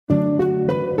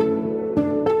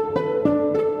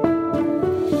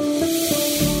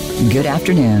Good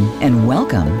afternoon, and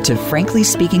welcome to Frankly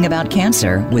Speaking About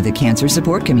Cancer with the Cancer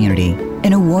Support Community,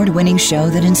 an award-winning show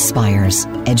that inspires,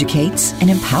 educates, and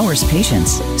empowers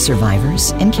patients,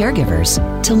 survivors, and caregivers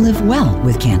to live well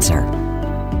with cancer.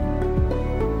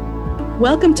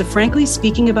 Welcome to Frankly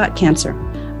Speaking About Cancer,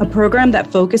 a program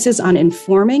that focuses on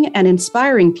informing and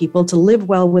inspiring people to live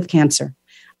well with cancer.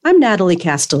 I'm Natalie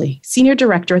Castelli, Senior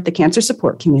Director at the Cancer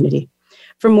Support Community.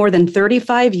 For more than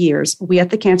 35 years, we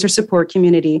at the Cancer Support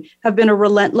Community have been a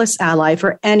relentless ally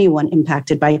for anyone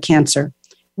impacted by cancer.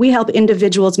 We help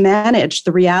individuals manage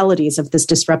the realities of this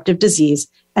disruptive disease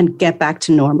and get back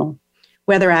to normal.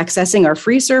 Whether accessing our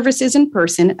free services in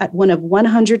person at one of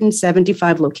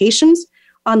 175 locations,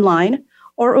 online,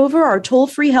 or over our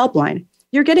toll-free helpline,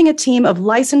 you're getting a team of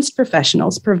licensed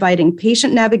professionals providing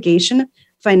patient navigation,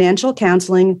 financial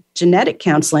counseling, genetic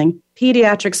counseling,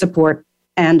 pediatric support,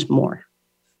 and more.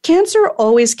 Cancer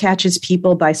always catches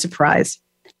people by surprise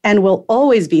and will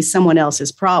always be someone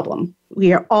else's problem.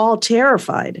 We are all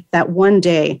terrified that one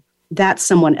day that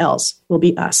someone else will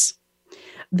be us.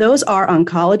 Those are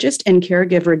oncologist and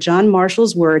caregiver John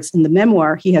Marshall's words in the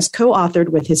memoir he has co-authored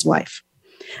with his wife.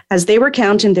 As they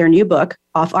recount in their new book,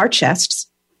 Off Our Chests,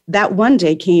 that one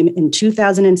day came in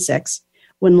 2006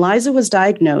 when Liza was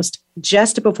diagnosed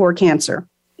just before cancer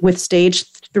with stage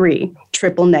 3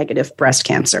 triple-negative breast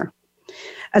cancer.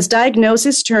 As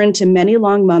diagnosis turned to many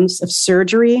long months of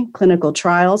surgery, clinical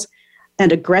trials,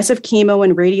 and aggressive chemo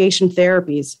and radiation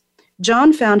therapies,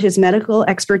 John found his medical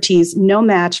expertise no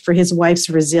match for his wife's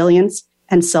resilience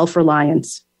and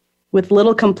self-reliance. With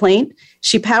little complaint,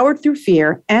 she powered through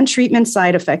fear and treatment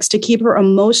side effects to keep her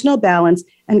emotional balance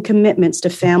and commitments to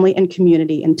family and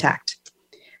community intact.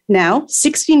 Now,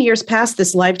 16 years past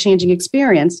this life-changing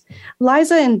experience,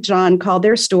 Liza and John call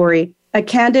their story a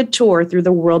candid tour through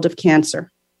the world of cancer.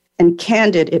 And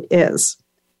candid it is.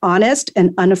 Honest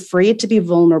and unafraid to be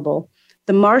vulnerable,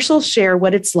 the Marshalls share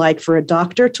what it's like for a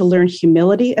doctor to learn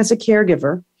humility as a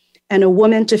caregiver and a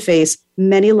woman to face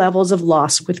many levels of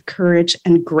loss with courage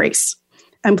and grace.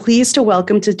 I'm pleased to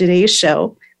welcome to today's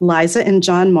show Liza and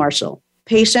John Marshall,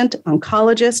 patient,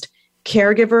 oncologist,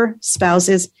 caregiver,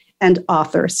 spouses, and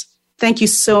authors. Thank you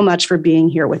so much for being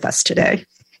here with us today.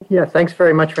 Yeah, thanks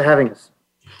very much for having us.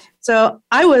 So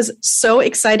I was so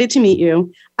excited to meet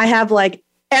you. I have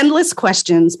endless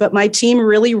questions, but my team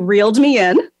really reeled me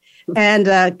in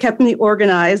and kept me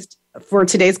organized for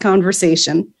today's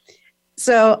conversation.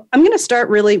 So I'm going to start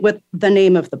really with the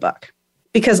name of the book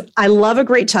because I love a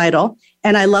great title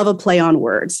and I love a play on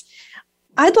words.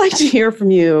 I'd like to hear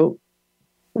from you.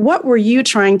 What were you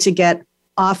trying to get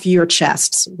off your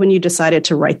chests when you decided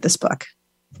to write this book?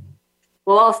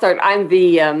 Well, I'll start. I'm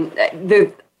the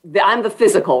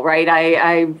physical, right?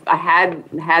 I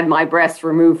had my breasts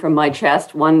removed from my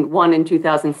chest, one in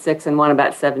 2006 and one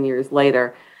about 7 years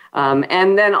later.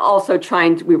 And then also I was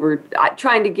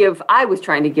trying to give, I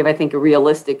think, a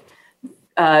realistic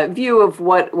view of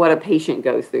what a patient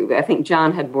goes through. I think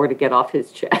John had more to get off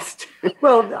his chest.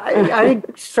 Well, I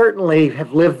certainly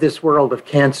have lived this world of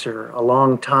cancer a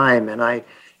long time, and I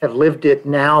have lived it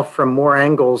now from more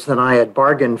angles than I had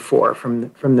bargained for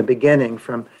from the beginning,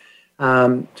 from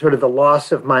sort of the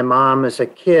loss of my mom as a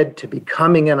kid to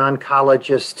becoming an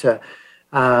oncologist to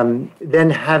then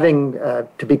having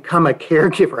to become a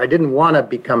caregiver. I didn't want to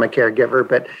become a caregiver,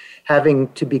 but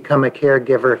having to become a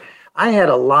caregiver, I had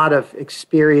a lot of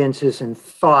experiences and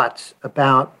thoughts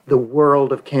about the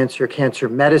world of cancer, cancer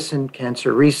medicine,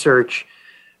 cancer research,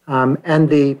 and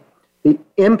the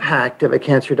impact of a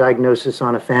cancer diagnosis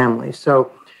on a family.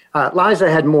 So Liza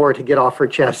had more to get off her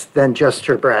chest than just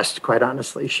her breast, quite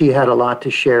honestly. She had a lot to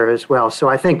share as well. So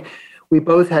I think we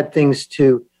both had things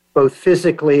to both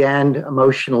physically and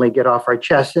emotionally get off our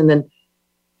chest. And then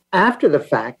after the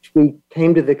fact, we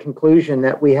came to the conclusion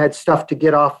that we had stuff to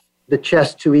get off the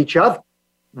chest to each other,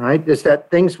 right? There's that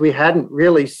things we hadn't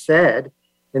really said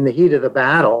in the heat of the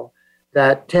battle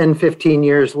that 10, 15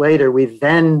 years later, we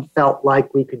then felt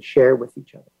like we could share with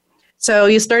each other. So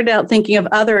you started out thinking of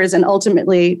others and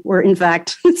ultimately were, in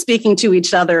fact, speaking to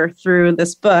each other through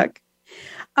this book.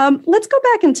 Let's go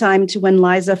back in time to when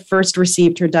Liza first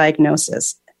received her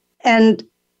diagnosis. And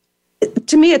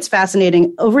to me, it's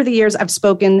fascinating. Over the years, I've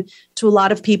spoken to a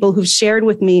lot of people who've shared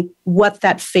with me what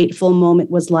that fateful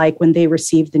moment was like when they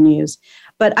received the news.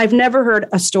 But I've never heard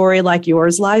a story like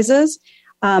yours, Liza's,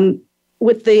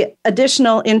 with the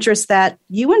additional interest that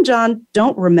you and John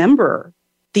don't remember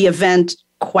the event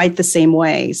quite the same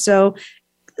way. So,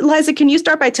 Liza, can you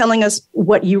start by telling us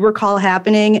what you recall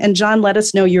happening? And John, let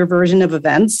us know your version of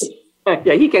events.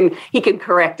 Yeah, he can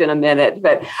correct in a minute.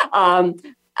 But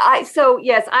I'd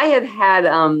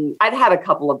had a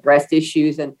couple of breast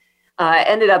issues, and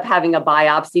ended up having a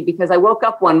biopsy because I woke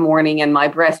up one morning and my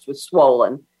breast was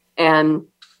swollen. And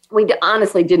we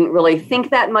honestly didn't really think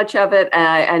that much of it.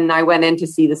 And I went in to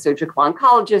see the surgical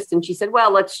oncologist, and she said,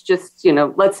 well, let's just,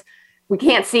 we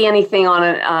can't see anything on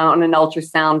an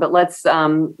ultrasound, but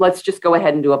let's just go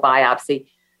ahead and do a biopsy.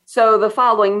 So the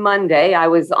following Monday, I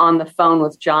was on the phone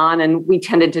with John, and we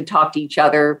tended to talk to each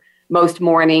other most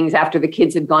mornings after the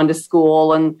kids had gone to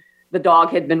school and the dog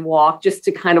had been walked, just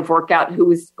to kind of work out who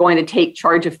was going to take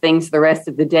charge of things the rest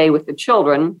of the day with the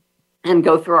children and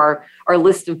go through our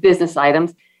list of business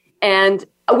items. And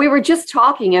we were just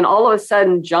talking, and all of a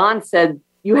sudden, John said,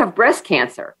 "You have breast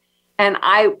cancer." And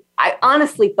I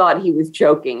honestly thought he was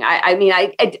joking. I mean,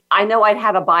 I know I'd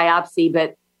had a biopsy,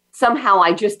 but somehow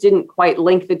I just didn't quite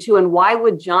link the two. And why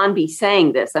would John be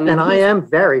saying this? I mean, and I am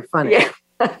very funny. Yeah.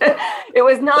 It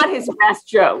was not his best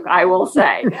joke, I will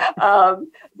say.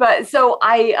 But so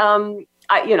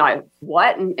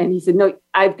what? And he said, "No,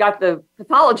 I've got the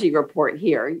pathology report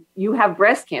here. You have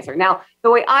breast cancer." Now,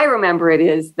 the way I remember it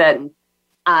is that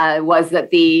was that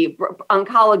the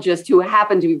oncologist who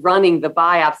happened to be running the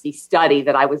biopsy study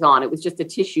that I was on, it was just a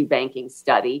tissue banking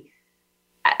study.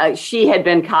 She had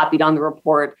been copied on the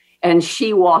report, and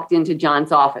she walked into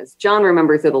John's office. John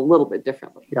remembers it a little bit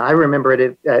differently. Yeah, I remember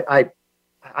it.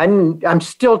 I'm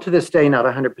still to this day not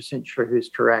 100% sure who's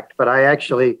correct, but I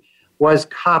actually was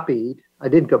copied. I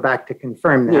did go back to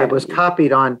confirm that. Yeah. I was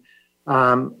copied on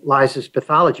Liza's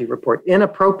pathology report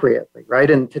inappropriately, right?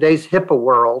 In today's HIPAA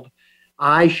world,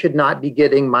 I should not be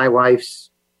getting my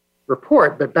wife's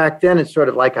report. But back then, it's sort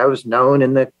of like I was known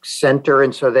in the center,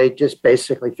 and so they just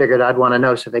basically figured I'd want to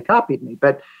know, so they copied me.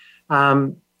 But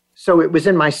so it was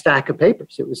in my stack of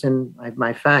papers. It was in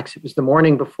my fax. It was the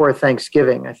morning before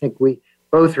Thanksgiving. I think we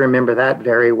both remember that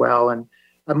very well. And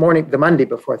the Monday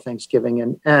before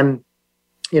Thanksgiving. And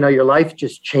your life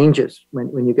just changes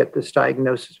when you get this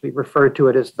diagnosis. We refer to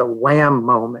it as the wham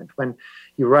moment, when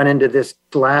you run into this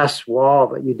glass wall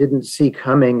that you didn't see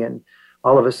coming, and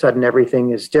all of a sudden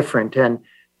everything is different. And,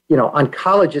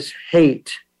 oncologists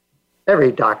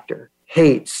every doctor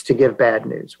hates to give bad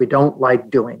news. We don't like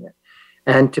doing it.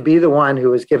 And to be the one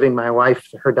who was giving my wife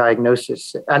her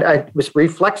diagnosis, and I was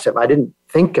reflexive. I didn't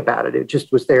think about it. It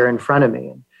just was there in front of me.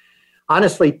 And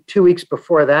honestly, 2 weeks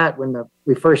before that, when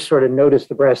we first sort of noticed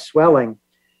the breast swelling,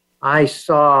 I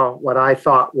saw what I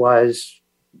thought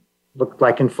looked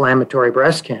like inflammatory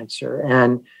breast cancer,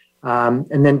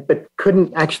 but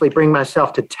couldn't actually bring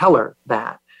myself to tell her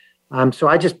that. So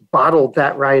I just bottled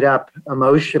that right up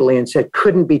emotionally and said,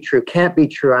 "Couldn't be true, can't be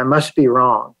true, I must be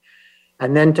wrong."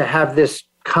 And then to have this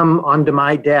come onto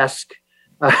my desk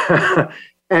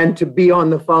and to be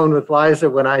on the phone with Liza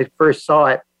when I first saw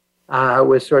it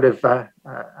was sort of a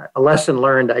lesson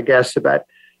learned, I guess, about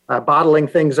bottling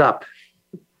things up.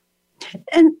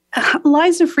 And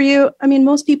Liza, for you, I mean,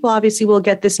 most people obviously will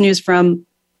get this news from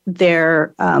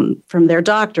their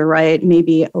doctor, right?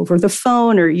 Maybe over the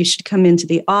phone, or you should come into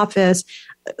the office.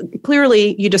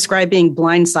 Clearly, you describe being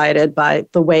blindsided by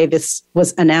the way this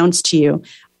was announced to you.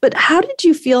 But how did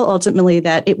you feel ultimately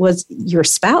that it was your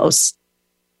spouse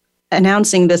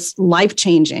announcing this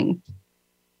life-changing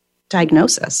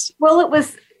diagnosis? Well, it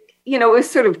was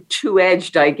sort of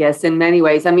two-edged, I guess, in many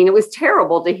ways. I mean, it was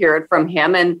terrible to hear it from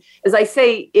him. And as I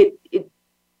say, it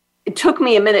took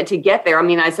me a minute to get there. I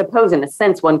mean, I suppose in a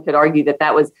sense, one could argue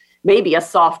that was maybe a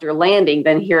softer landing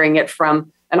than hearing it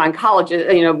from an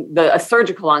oncologist, a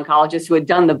surgical oncologist who had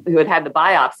had the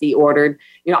biopsy ordered.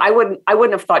 I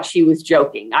wouldn't have thought she was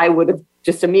joking. I would have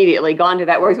just immediately gone to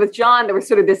that. Whereas with John, there was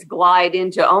sort of this glide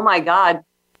into, "Oh my God,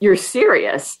 you're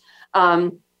serious."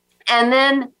 And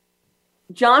then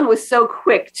John was so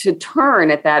quick to turn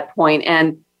at that point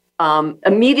and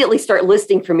immediately start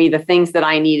listing for me the things that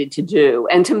I needed to do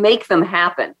and to make them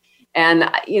happen. And,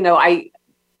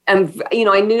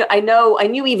 I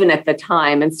knew even at the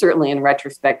time, and certainly in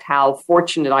retrospect, how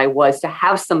fortunate I was to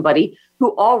have somebody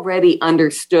who already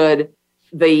understood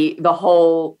the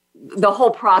whole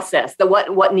process,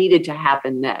 what needed to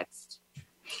happen next.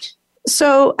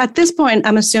 So at this point,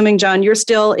 I'm assuming, John, you're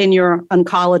still in your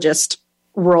oncologist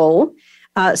role.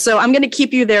 So I'm going to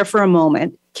keep you there for a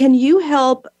moment. Can you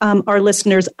help our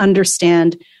listeners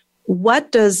understand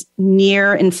what does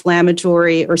near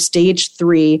inflammatory or stage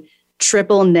 3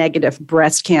 triple negative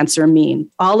breast cancer mean?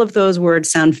 All of those words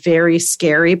sound very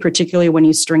scary, particularly when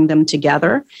you string them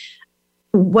together.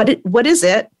 What is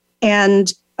it?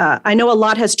 And I know a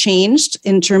lot has changed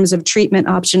in terms of treatment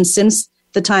options since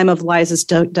the time of Liza's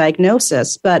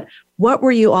diagnosis, but what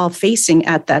were you all facing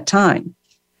at that time?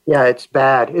 Yeah, it's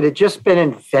bad. It had just been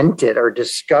invented or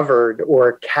discovered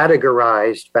or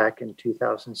categorized back in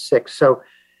 2006. So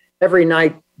every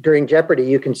night during Jeopardy,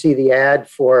 you can see the ad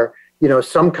for,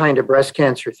 some kind of breast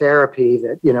cancer therapy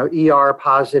that, ER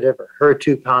positive or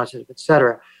HER2 positive, et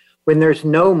cetera. When there's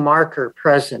no marker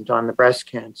present on the breast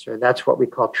cancer, that's what we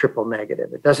call triple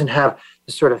negative. It doesn't have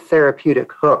the sort of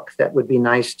therapeutic hook that would be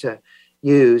nice to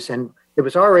use. And it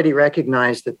was already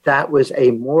recognized that that was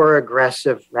a more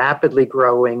aggressive, rapidly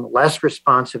growing, less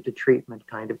responsive to treatment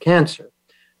kind of cancer.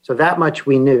 So that much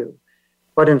we knew.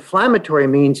 What inflammatory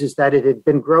means is that it had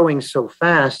been growing so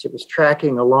fast, it was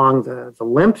tracking along the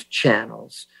lymph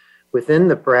channels within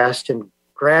the breast and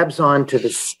grabs onto the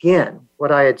skin.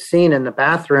 What I had seen in the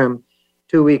bathroom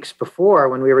 2 weeks before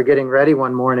when we were getting ready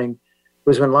one morning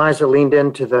was when Liza leaned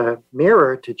into the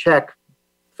mirror to check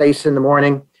face in the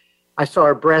morning, I saw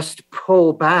her breast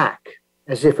pull back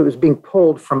as if it was being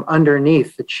pulled from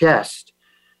underneath the chest.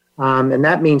 And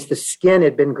that means the skin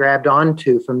had been grabbed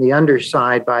onto from the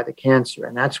underside by the cancer.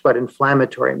 And that's what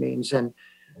inflammatory means. And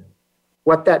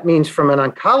what that means from an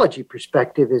oncology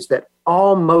perspective is that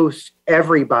almost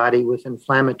everybody with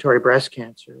inflammatory breast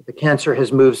cancer, the cancer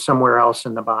has moved somewhere else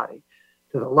in the body,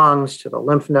 to the lungs, to the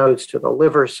lymph nodes, to the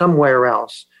liver, somewhere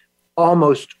else,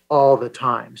 almost all the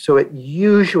time. So it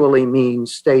usually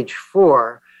means stage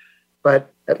 4,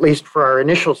 but at least for our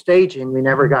initial staging, we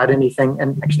never got anything,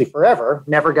 and actually forever,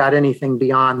 never got anything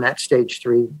beyond that stage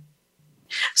 3.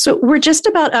 So we're just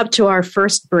about up to our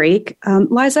first break.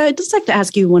 Liza, I'd just like to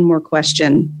ask you one more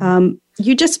question.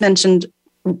 You just mentioned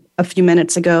a few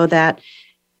minutes ago that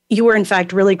you were in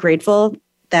fact really grateful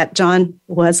that John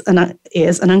is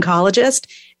an oncologist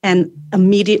and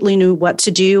immediately knew what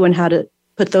to do and how to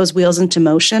put those wheels into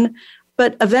motion.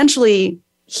 But eventually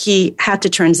he had to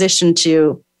transition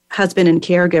to husband and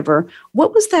caregiver.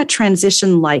 What was that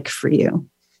transition like for you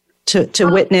to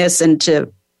witness and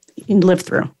to live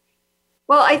through?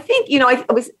 Well, I think, I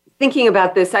was thinking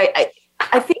about this. I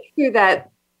think through that,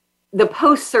 the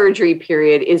post-surgery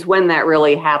period is when that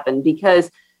really happened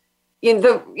because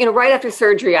right after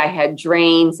surgery, I had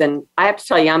drains, and I have to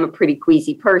tell you, I'm a pretty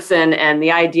queasy person, and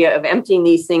the idea of emptying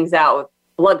these things out with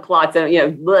blood clots and,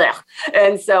 blech.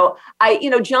 And so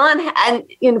John, and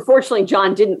unfortunately,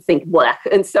 John didn't think blech.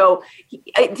 And so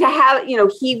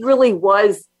he really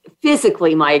was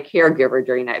physically my caregiver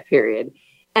during that period.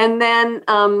 And then,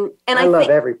 and I love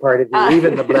every part of you,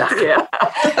 even the blech. Yeah.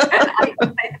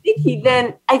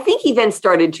 I think he then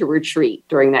started to retreat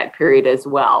during that period as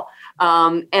well.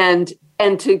 And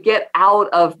to get out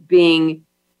of being,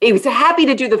 he was happy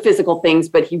to do the physical things,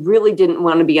 but he really didn't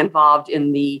want to be involved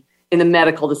in the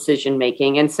medical decision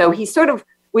making. And so he sort of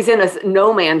was in a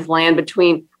no man's land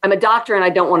between, I'm a doctor and I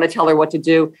don't want to tell her what to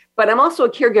do, but I'm also a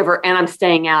caregiver and I'm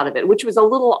staying out of it, which was a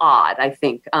little odd, I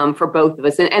think, for both of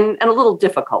us and a little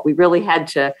difficult. We really had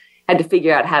to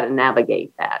figure out how to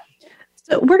navigate that.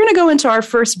 So we're going to go into our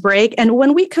first break. And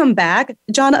when we come back,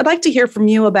 John, I'd like to hear from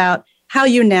you about how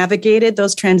you navigated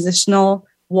those transitional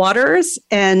waters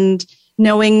and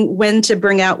knowing when to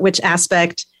bring out which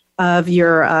aspect of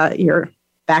your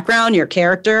background, your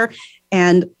character,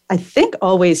 and I think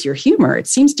always your humor. It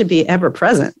seems to be ever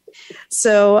present.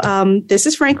 So this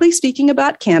is Frankly Speaking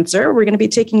About Cancer. We're going to be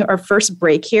taking our first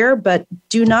break here, but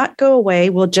do not go away.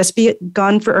 We'll just be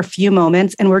gone for a few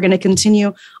moments, and we're going to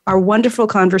continue our wonderful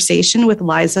conversation with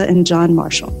Liza and John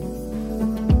Marshall.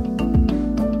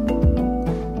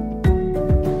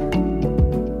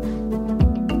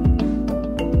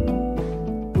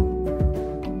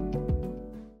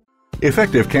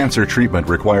 Effective cancer treatment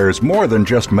requires more than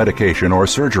just medication or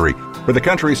surgery. For the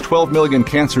country's 12 million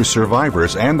cancer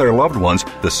survivors and their loved ones,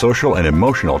 the social and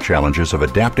emotional challenges of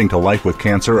adapting to life with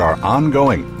cancer are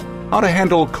ongoing. How to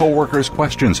handle coworkers'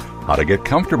 questions, how to get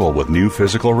comfortable with new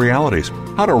physical realities,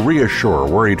 how to reassure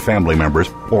worried family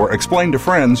members, or explain to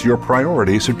friends your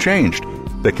priorities have changed.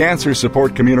 The Cancer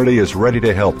Support Community is ready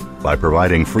to help by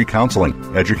providing free counseling,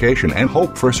 education, and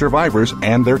hope for survivors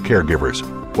and their caregivers.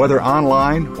 Whether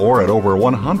online or at over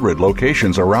 100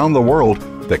 locations around the world,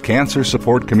 the Cancer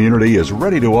Support Community is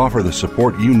ready to offer the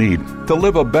support you need to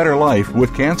live a better life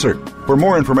with cancer. For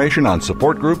more information on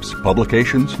support groups,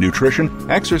 publications,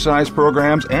 nutrition, exercise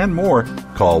programs, and more,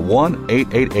 call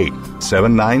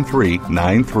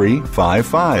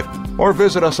 1-888-793-9355 or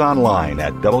visit us online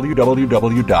at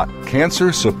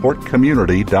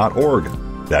www.cancersupportcommunity.org.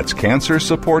 That's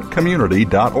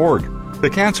cancersupportcommunity.org. The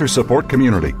Cancer Support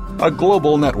Community, a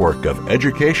global network of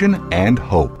education and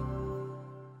hope.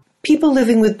 People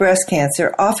living with breast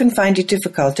cancer often find it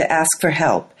difficult to ask for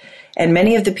help, and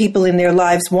many of the people in their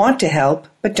lives want to help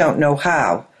but don't know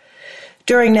how.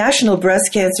 During National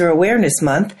Breast Cancer Awareness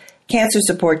Month, Cancer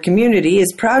Support Community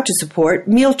is proud to support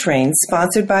Meal Train,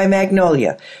 sponsored by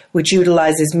Magnolia, which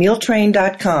utilizes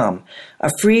mealtrain.com, a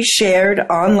free shared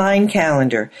online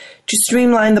calendar to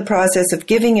streamline the process of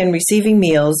giving and receiving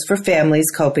meals for families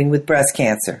coping with breast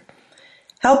cancer.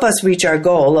 Help us reach our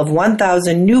goal of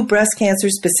 1,000 new breast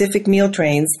cancer-specific meal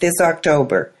trains this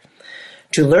October.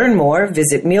 To learn more,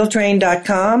 visit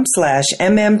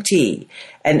mealtrain.com/MMT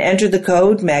and enter the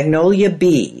code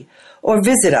MagnoliaB, or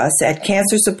visit us at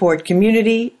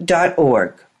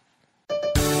cancersupportcommunity.org.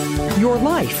 Your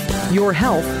life, your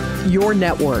health, your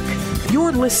network.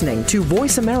 You're listening to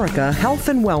Voice America Health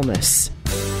and Wellness.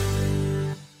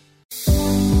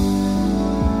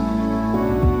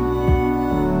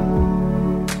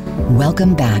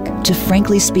 Welcome back to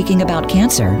Frankly Speaking About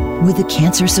Cancer with the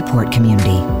Cancer Support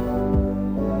Community.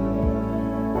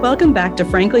 Welcome back to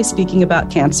Frankly Speaking About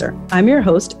Cancer. I'm your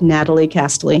host, Natalie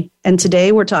Castley, and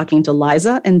today we're talking to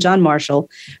Liza and John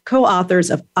Marshall, co-authors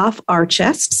of Off Our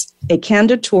Chests, A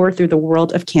Candid Tour Through the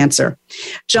World of Cancer.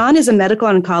 John is a medical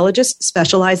oncologist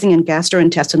specializing in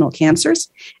gastrointestinal cancers,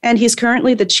 and he's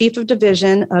currently the Chief of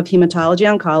Division of Hematology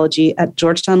Oncology at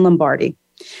Georgetown Lombardi.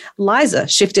 Liza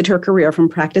shifted her career from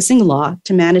practicing law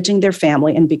to managing their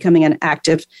family and becoming an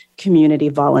active community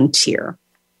volunteer.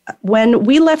 When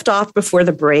we left off before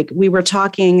the break, we were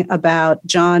talking about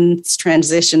John's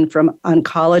transition from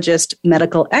oncologist,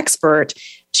 medical expert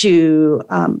to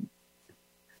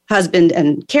husband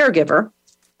and caregiver.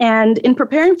 And in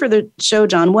preparing for the show,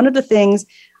 John, one of the things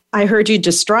I heard you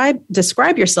describe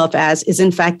yourself as is,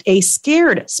 in fact, a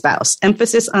scared spouse,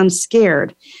 emphasis on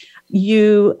scared.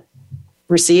 You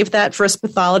received that first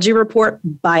pathology report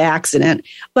by accident.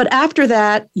 But after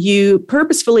that, you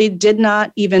purposefully did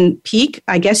not even peek.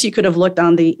 I guess you could have looked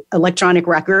on the electronic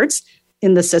records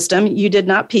in the system. You did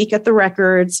not peek at the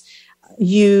records.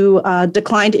 You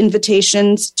declined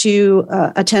invitations to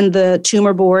attend the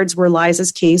tumor boards where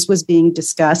Liza's case was being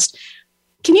discussed.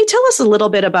 Can you tell us a little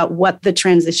bit about what the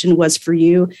transition was for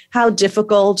you, how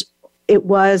difficult it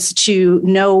was to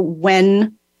know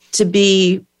when to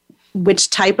be which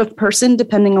type of person,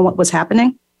 depending on what was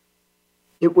happening?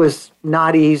 It was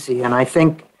not easy. And I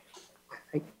think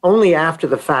only after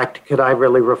the fact could I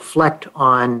really reflect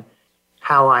on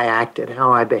how I acted,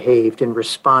 how I behaved and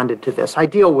responded to this. I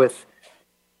deal with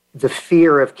the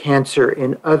fear of cancer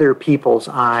in other people's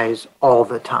eyes all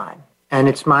the time. And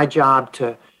it's my job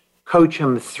to coach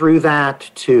them through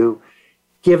that, to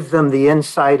give them the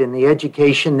insight and the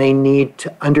education they need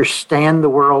to understand the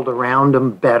world around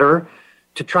them better,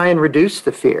 to try and reduce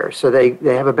the fear so they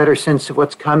have a better sense of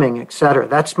what's coming, et cetera.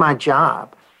 That's my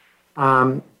job.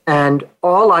 And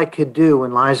all I could do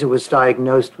when Liza was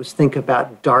diagnosed was think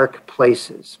about dark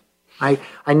places. I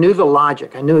knew the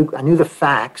logic. I knew the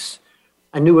facts.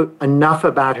 I knew enough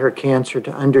about her cancer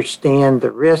to understand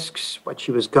the risks, what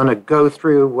she was going to go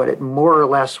through, what it more or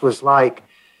less was like.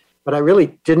 But I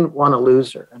really didn't want to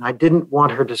lose her, and I didn't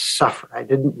want her to suffer. I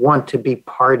didn't want to be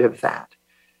part of that.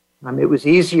 It is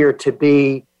easier to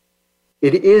be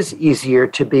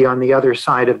on the other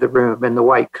side of the room in the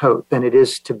white coat than it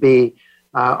is to be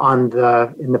in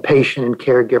the patient and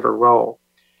caregiver role.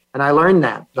 And I learned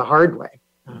that the hard way.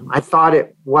 I thought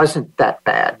it wasn't that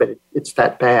bad, but it's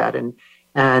that bad.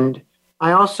 And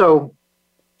I also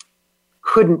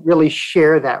couldn't really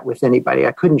share that with anybody.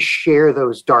 I couldn't share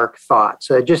those dark thoughts.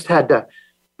 So I just had to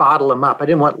bottle them up. I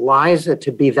didn't want Liza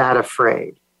to be that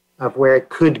afraid of where it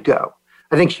could go.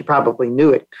 I think she probably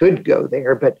knew it could go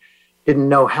there, but didn't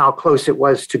know how close it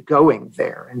was to going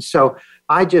there. And so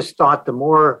I just thought the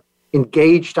more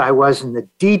engaged I was in the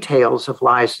details of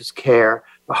Liza's care,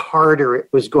 the harder it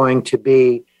was going to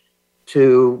be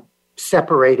to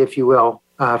separate, if you will,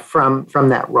 from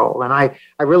that role. And I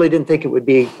really didn't think it would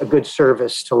be a good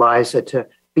service to Liza to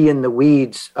be in the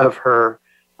weeds of her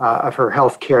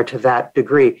health care to that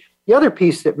degree. The other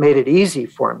piece that made it easy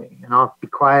for me, and I'll be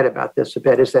quiet about this a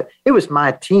bit, is that it was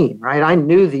my team, right? I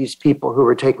knew these people who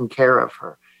were taking care of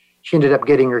her. She ended up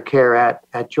getting her care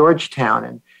at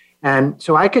Georgetown. And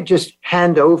so I could just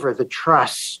hand over the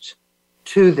trust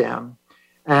to them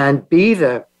and be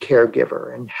the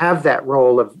caregiver and have that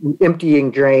role of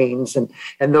emptying drains and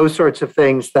those sorts of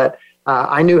things that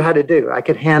I knew how to do. I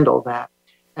could handle that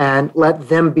and let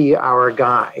them be our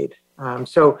guide.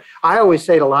 So I always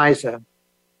say to Liza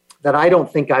that I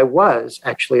don't think I was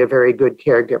actually a very good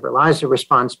caregiver. Liza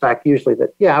responds back usually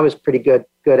that, yeah, I was pretty good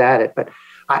at it, but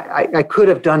I could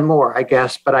have done more, I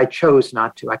guess, but I chose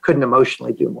not to. I couldn't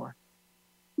emotionally do more.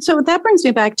 So that brings me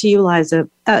back to you, Liza.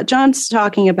 John's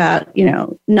talking about,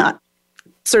 not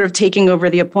sort of taking over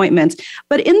the appointments,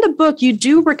 but in the book, you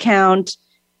do recount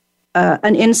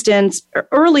an instance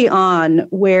early on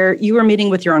where you were meeting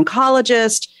with your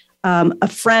oncologist, a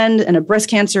friend and a breast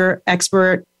cancer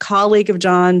expert, colleague of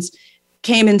John's,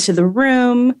 came into the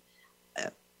room.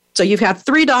 So you have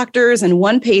 3 doctors and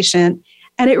 1 patient.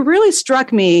 And it really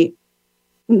struck me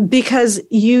because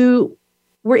you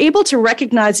were able to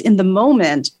recognize in the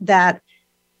moment that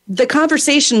the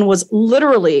conversation was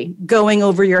literally going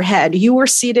over your head. You were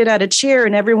seated at a chair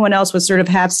and everyone else was sort of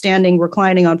half standing,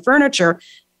 reclining on furniture,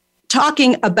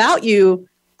 talking about you,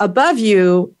 above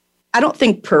you, I don't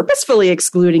think purposefully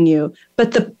excluding you,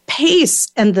 but the pace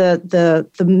and the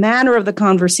manner of the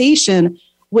conversation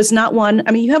was not one.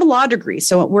 I mean, you have a law degree,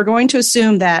 so we're going to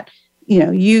assume that,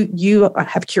 you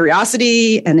have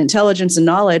curiosity and intelligence and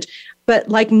knowledge. But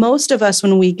like most of us,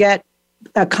 when we get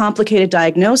a complicated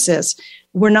diagnosis,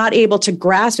 we're not able to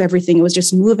grasp everything. It was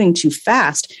just moving too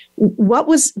fast. What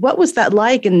was that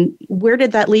like, and where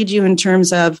did that lead you in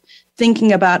terms of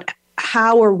thinking about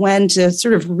how or when to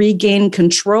sort of regain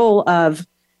control of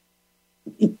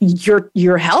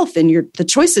your health and the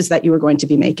choices that you were going to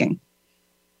be making?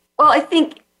 Well,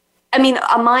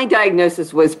 my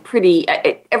diagnosis was pretty,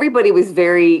 everybody was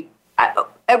very,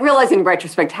 I realize in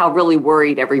retrospect how really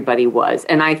worried everybody was.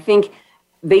 And I think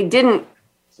there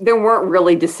weren't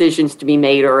really decisions to be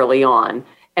made early on.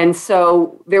 And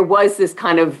so there was this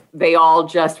kind of, they all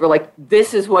just were like,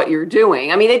 this is what you're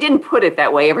doing. I mean, they didn't put it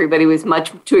that way. Everybody was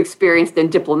much too experienced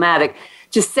and diplomatic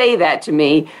to say that to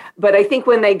me. But I think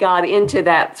when they got into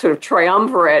that sort of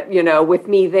triumvirate, with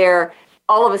me there,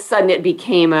 all of a sudden it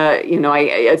became a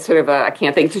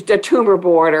tumor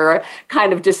board or a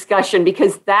kind of discussion,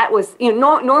 because that was,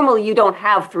 normally you don't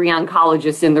have 3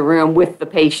 oncologists in the room with the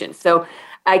patient. So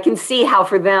I can see how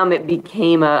for them it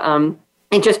became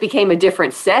it just became a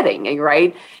different setting,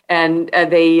 right? And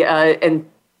they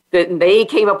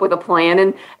came up with a plan.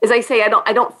 And as I say, I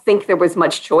don't think there was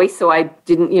much choice. So I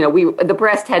didn't, the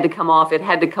breast had to come off. It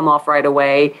had to come off right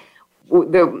away.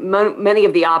 Many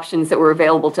of the options that were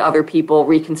available to other people,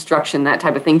 reconstruction, that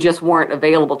type of thing, just weren't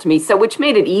available to me. So which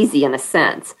made it easy in a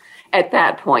sense at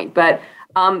that point. But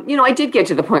I did get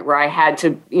to the point where I had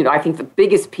to, I think the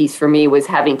biggest piece for me was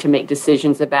having to make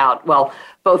decisions about,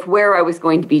 both where I was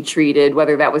going to be treated,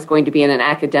 whether that was going to be in an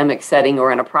academic setting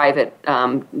or in a private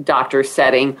doctor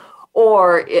setting,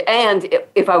 and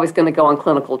if I was going to go on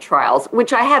clinical trials,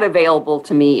 which I had available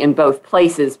to me in both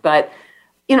places. But,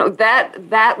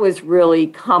 that was really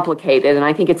complicated. And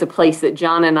I think it's a place that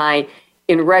John and I,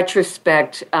 in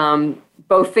retrospect,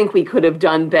 both think we could have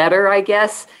done better, I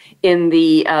guess, in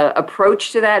the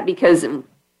approach to that, because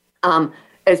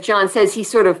as John says, he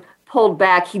sort of pulled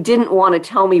back. He didn't want to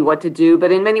tell me what to do,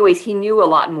 but in many ways he knew a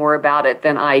lot more about it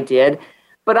than I did.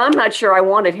 But I'm not sure I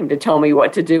wanted him to tell me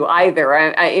what to do either.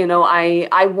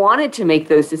 I wanted to make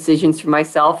those decisions for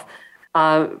myself,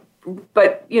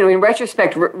 but in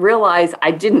retrospect, realize I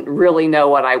didn't really know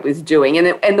what I was doing. And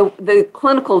the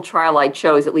clinical trial I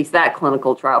chose, at least that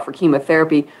clinical trial for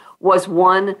chemotherapy, was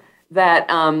one that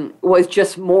was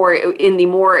just more in the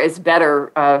more is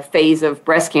better phase of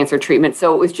breast cancer treatment.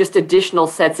 So it was just additional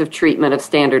sets of treatment of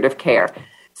standard of care.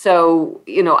 So,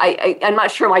 I'm not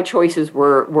sure my choices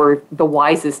were the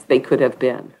wisest they could have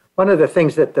been. One of the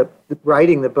things that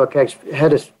writing the book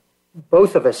had us,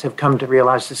 both of us have come to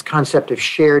realize, this concept of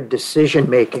shared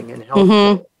decision-making in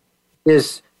health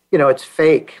is, it's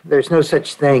fake. There's no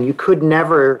such thing. You could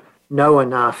never know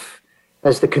enough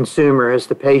as the consumer, as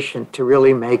the patient, to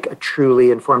really make a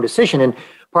truly informed decision. And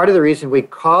part of the reason we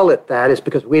call it that is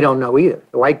because we don't know either.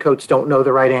 The white coats don't know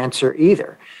the right answer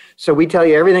either. So we tell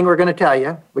you everything we're going to tell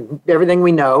you, everything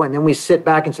we know, and then we sit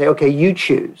back and say, okay, you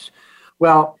choose.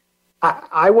 Well,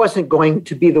 I wasn't going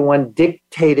to be the one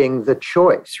dictating the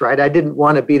choice, right? I didn't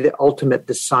want to be the ultimate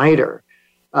decider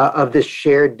of this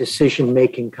shared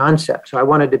decision-making concept. So I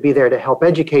wanted to be there to help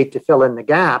educate, to fill in the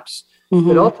gaps.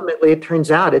 But ultimately, it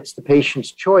turns out it's the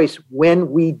patient's choice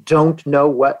when we don't know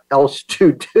what else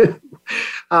to do.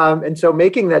 And so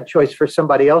making that choice for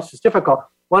somebody else is difficult.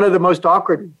 One of the most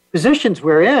awkward positions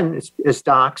we're in as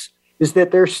docs is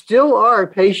that there still are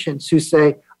patients who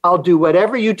say, I'll do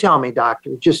whatever you tell me,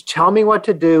 doctor. Just tell me what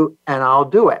to do and I'll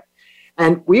do it.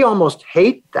 And we almost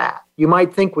hate that. You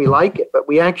might think we like it, but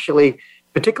we actually,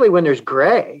 particularly when there's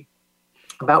gray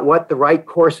about what the right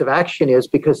course of action is,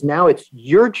 because now it's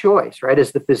your choice, right,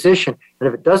 as the physician. And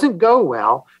if it doesn't go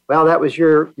well, that was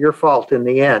your fault in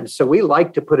the end. So we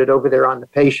like to put it over there on the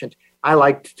patient. I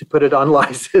like to put it on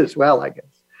Liza as well, I guess.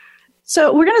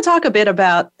 So we're going to talk a bit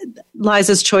about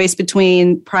Liza's choice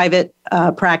between private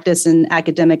practice and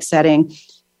academic setting.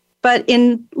 But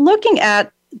in looking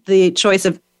at the choice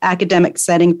of academic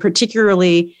setting,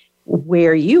 particularly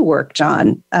where you work,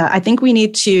 John, I think we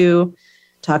need to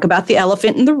talk about the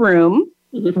elephant in the room,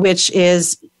 which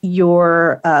is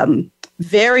your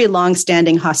very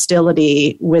long-standing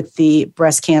hostility with the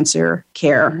breast cancer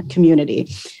care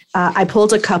community. I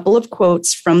pulled a couple of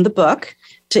quotes from the book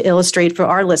to illustrate for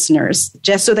our listeners,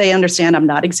 just so they understand I'm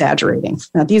not exaggerating.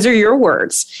 Now, these are your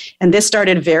words, and this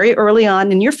started very early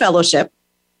on in your fellowship.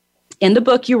 In the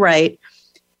book, you write,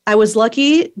 I was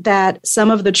lucky that some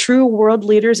of the true world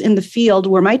leaders in the field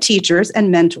were my teachers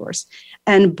and mentors,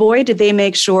 and boy, did they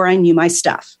make sure I knew my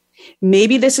stuff.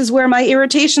 Maybe this is where my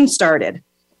irritation started.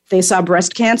 They saw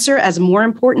breast cancer as more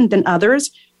important than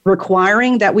others,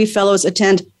 requiring that we fellows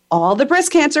attend all the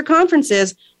breast cancer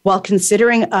conferences while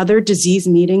considering other disease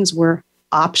meetings were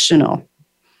optional.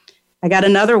 I got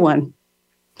another one.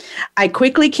 I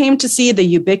quickly came to see the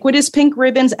ubiquitous pink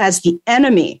ribbons as the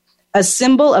enemy, a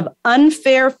symbol of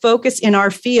unfair focus in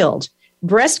our field.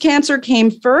 Breast cancer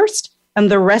came first, and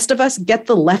the rest of us get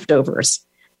the leftovers.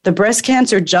 The breast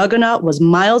cancer juggernaut was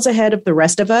miles ahead of the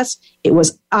rest of us. It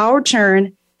was our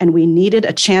turn, and we needed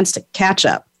a chance to catch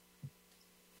up.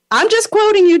 I'm just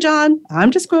quoting you, John.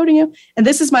 I'm just quoting you. And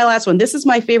this is my last one. This is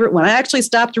my favorite one. I actually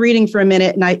stopped reading for a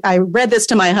minute, and I read this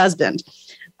to my husband.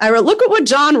 I wrote, look at what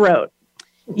John wrote.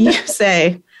 You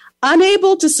say,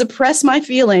 unable to suppress my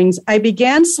feelings, I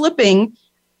began slipping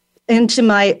into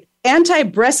my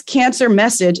anti-breast cancer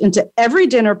message into every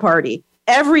dinner party,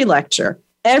 every lecture,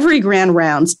 every grand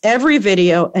rounds, every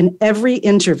video, and every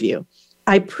interview.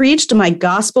 I preached my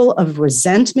gospel of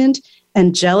resentment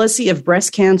and jealousy of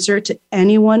breast cancer to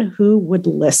anyone who would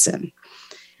listen.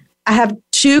 I have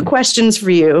two questions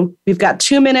for you. We've got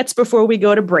 2 minutes before we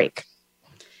go to break.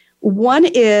 One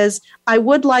is, I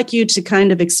would like you to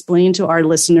kind of explain to our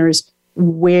listeners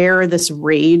where this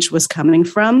rage was coming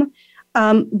from.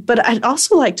 But I'd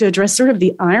also like to address sort of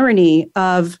the irony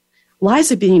of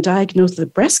Liza being diagnosed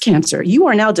with breast cancer. You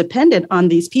are now dependent on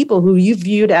these people who you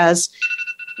viewed as,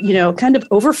 kind of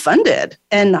overfunded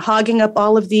and hogging up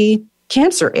all of the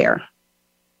cancer air.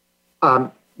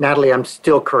 Natalie, I'm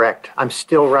still correct. I'm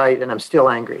still right, and I'm still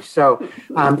angry. So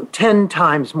 10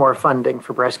 times more funding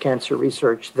for breast cancer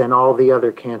research than all the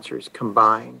other cancers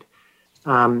combined.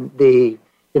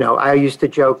 I used to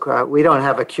joke, we don't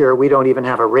have a cure. We don't even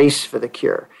have a race for the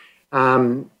cure.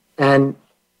 And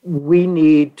we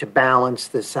need to balance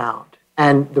this out.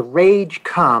 And the rage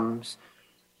comes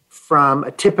from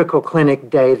a typical clinic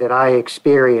day that I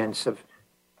experience of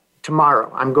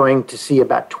tomorrow. I'm going to see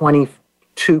about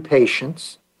 22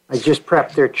 patients. I just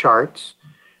prepped their charts.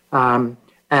 And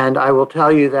I will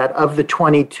tell you that of the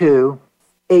 22,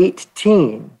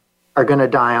 18 are going to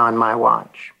die on my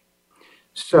watch.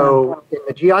 So in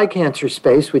the GI cancer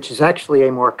space, which is actually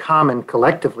a more common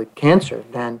collectively cancer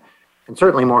and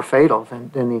certainly more fatal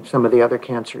than some of the other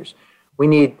cancers, we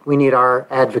need our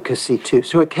advocacy too.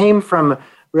 So it came from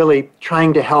really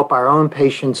trying to help our own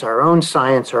patients, our own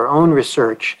science, our own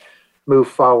research move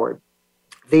forward.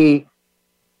 The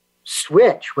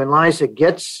switch when Liza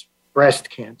gets breast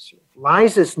cancer,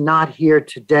 Liza's not here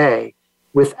today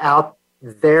without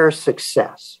their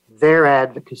success, their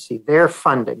advocacy, their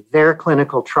funding, their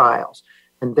clinical trials,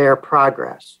 and their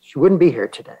progress. She wouldn't be here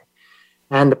today.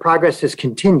 And the progress has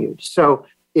continued. So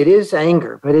it is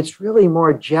anger, but it's really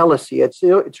more jealousy.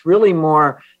 It's really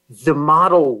more the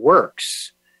model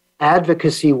works,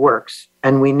 advocacy works,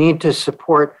 and we need to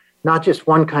support not just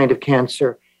one kind of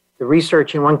cancer. The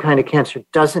research in one kind of cancer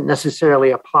doesn't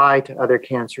necessarily apply to other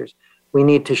cancers. We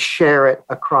need to share it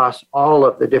across all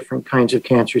of the different kinds of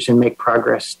cancers and make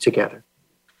progress together.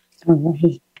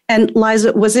 And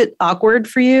Liza, was it awkward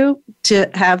for you to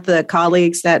have the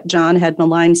colleagues that John had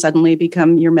maligned suddenly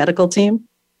become your medical team?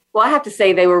 Well, I have to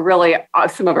say they were really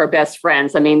some of our best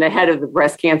friends. I mean, the head of the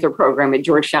breast cancer program at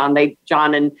Georgetown,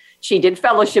 John and she did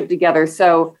fellowship together.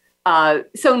 So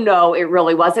no, it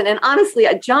really wasn't. And honestly,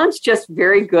 John's just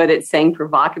very good at saying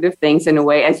provocative things in a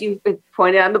way, as you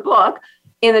pointed out in the book,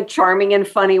 in a charming and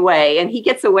funny way. And he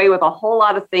gets away with a whole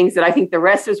lot of things that I think the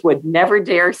rest of us would never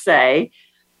dare say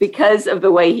because of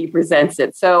the way he presents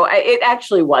it. So it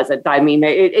actually wasn't. I mean,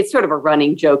 it's sort of a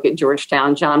running joke at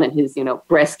Georgetown, John and his,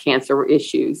 breast cancer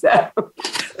issues.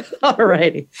 All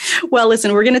righty. Well,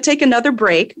 listen, we're going to take another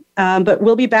break, but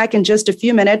we'll be back in just a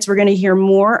few minutes. We're going to hear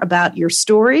more about your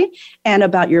story and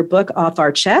about your book, Off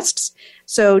Our Chests.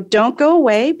 So don't go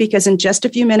away, because in just a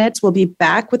few minutes, we'll be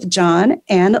back with John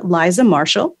and Liza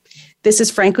Marshall. This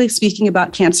is Frankly Speaking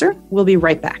About Cancer. We'll be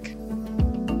right back.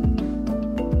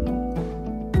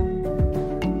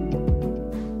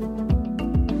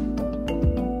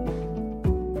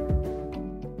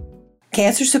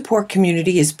 Cancer Support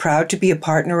Community is proud to be a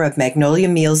partner of Magnolia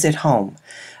Meals at Home,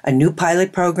 a new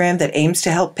pilot program that aims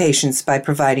to help patients by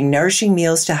providing nourishing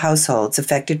meals to households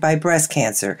affected by breast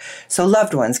cancer so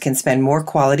loved ones can spend more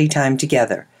quality time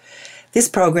together. This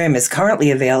program is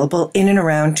currently available in and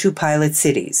around 2 pilot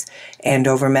cities,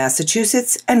 Andover,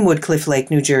 Massachusetts, and Woodcliff Lake,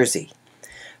 New Jersey.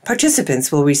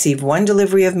 Participants will receive 1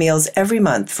 delivery of meals every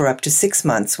month for up to 6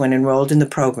 months when enrolled in the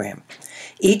program.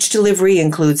 Each delivery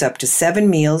includes up to 7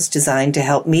 meals designed to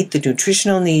help meet the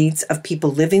nutritional needs of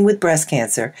people living with breast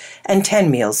cancer and 10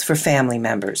 meals for family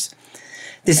members.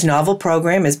 This novel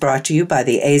program is brought to you by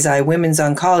the AZI Women's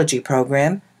Oncology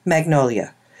Program,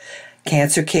 Magnolia,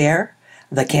 Cancer Care,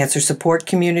 the Cancer Support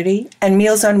Community, and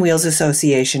Meals on Wheels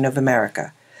Association of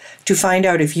America. To find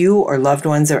out if you or loved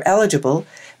ones are eligible,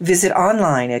 visit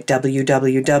online at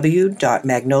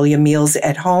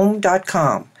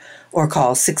www.magnoliamealsathome.com or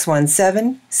call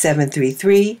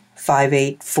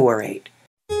 617-733-5848.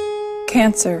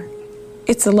 Cancer.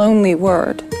 It's a lonely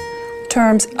word.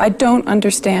 Terms I don't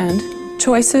understand.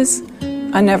 Choices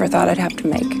I never thought I'd have to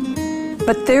make.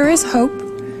 But there is hope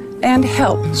and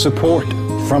help. Support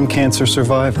from cancer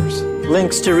survivors.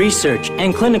 Links to research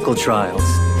and clinical trials.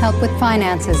 Help with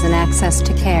finances and access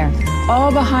to care.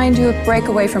 All behind you at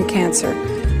Breakaway from Cancer,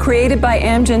 created by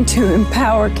Amgen to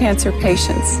empower cancer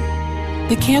patients.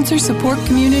 The Cancer Support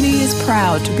Community is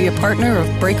proud to be a partner of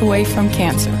Breakaway from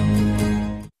Cancer.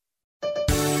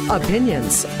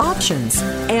 Opinions, options,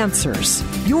 answers.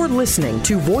 You're listening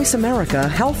to Voice America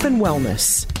Health and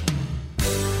Wellness.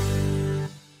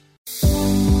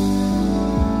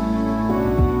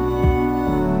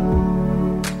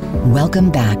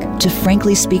 Welcome back to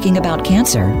Frankly Speaking About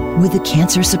Cancer with the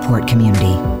Cancer Support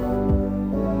Community.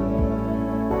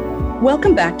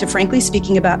 Welcome back to Frankly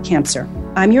Speaking About Cancer.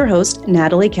 I'm your host,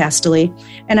 Natalie Castelli,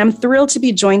 and I'm thrilled to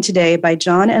be joined today by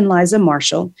John and Liza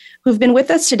Marshall, who've been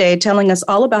with us today telling us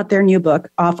all about their new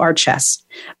book, Off Our Chests.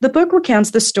 The book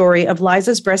recounts the story of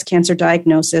Liza's breast cancer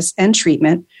diagnosis and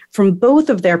treatment from both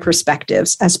of their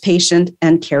perspectives as patient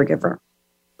and caregiver.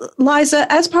 Liza,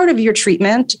 as part of your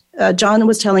treatment, John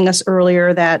was telling us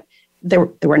earlier that there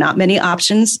were not many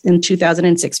options in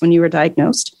 2006 when you were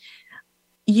diagnosed.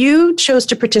 You chose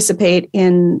to participate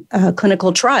in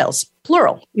clinical trials,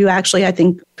 plural. You actually, I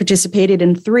think, participated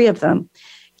in 3 of them.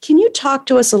 Can you talk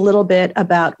to us a little bit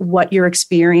about what your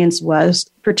experience was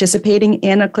participating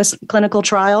in a clinical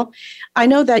trial? I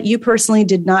know that you personally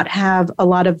did not have a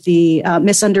lot of the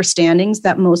misunderstandings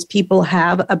that most people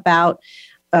have about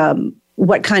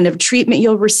what kind of treatment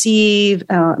you'll receive,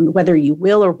 whether you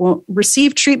will or won't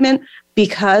receive treatment,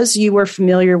 because you were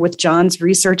familiar with John's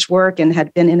research work and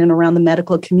had been in and around the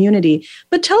medical community.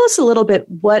 But tell us a little bit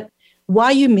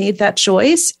why you made that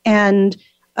choice and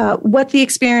what the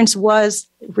experience was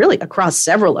really across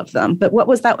several of them. But what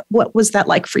was that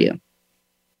like for you?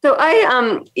 So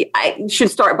I should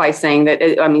start by saying that,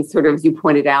 sort of as you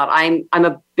pointed out, I'm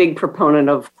a big proponent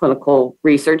of clinical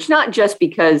research, not just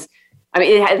because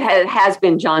it has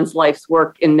been John's life's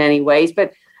work in many ways,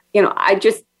 but,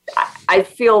 I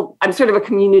feel I'm sort of a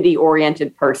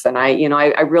community-oriented person.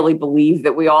 I really believe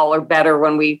that we all are better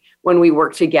when we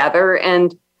work together.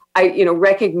 And I,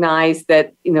 recognize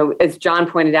that, as John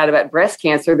pointed out about breast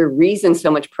cancer, the reason so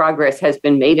much progress has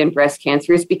been made in breast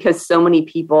cancer is because so many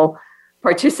people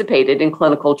participated in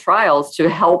clinical trials to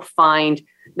help find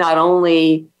not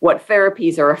only what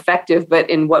therapies are effective, but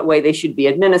in what way they should be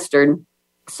administered.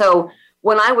 So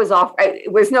when I was off,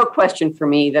 it was no question for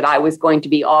me that I was going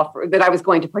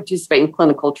to participate in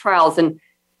clinical trials. And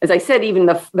as I said, even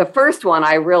the first one,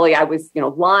 I was,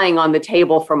 lying on the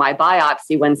table for my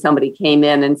biopsy when somebody came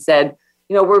in and said,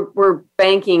 we're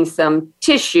banking some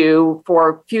tissue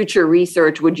for future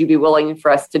research. Would you be willing for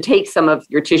us to take some of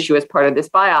your tissue as part of this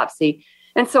biopsy?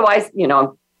 And so I,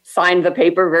 signed the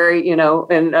paper very, in a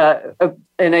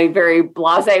very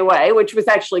blasé way, which was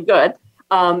actually good.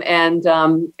 And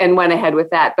went ahead with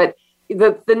that. But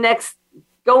the next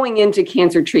going into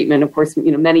cancer treatment, of course,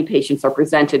 many patients are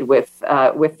presented with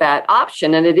that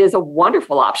option, and it is a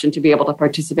wonderful option to be able to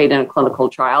participate in a clinical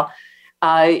trial.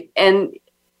 And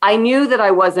I knew that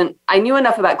I knew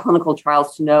enough about clinical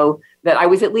trials to know that I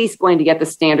was at least going to get the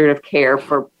standard of care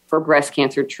for breast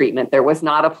cancer treatment. There was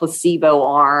not a placebo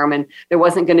arm, and there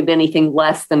wasn't going to be anything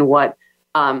less than what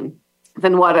a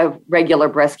regular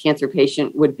breast cancer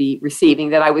patient would be receiving,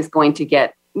 that I was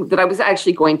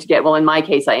actually going to get. Well, in my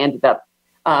case, I ended up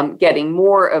getting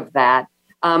more of that.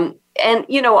 And,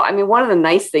 one of the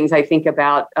nice things I think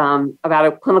about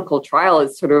a clinical trial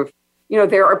is sort of,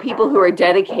 there are people who are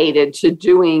dedicated to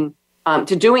doing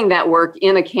doing that work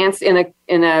in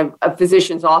a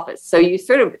physician's office. So you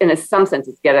sort of, in some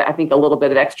senses, get, I think, a little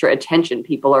bit of extra attention.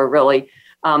 People are really,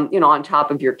 on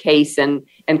top of your case and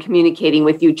communicating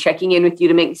with you, checking in with you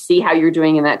to see how you're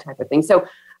doing and that type of thing. So,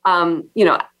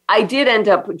 I did end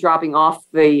up dropping off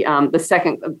the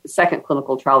second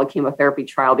clinical trial, the chemotherapy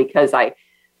trial, because I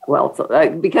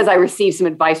received some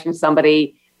advice from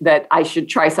somebody that I should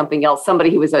try something else. Somebody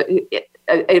who was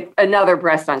another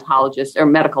breast oncologist or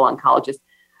medical oncologist.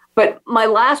 But my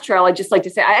last trial, I'd just like to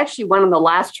say, I actually went on the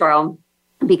last trial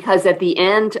because at the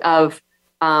end of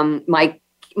my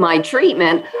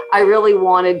treatment, I really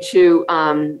wanted to.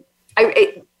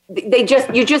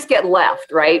 You just get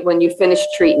left, right, when you finish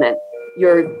treatment.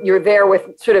 You're there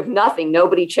with sort of nothing,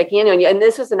 nobody checking in on you, and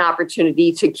this was an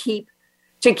opportunity to keep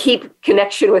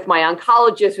connection with my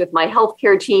oncologist, with my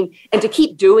healthcare team, and to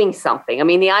keep doing something. I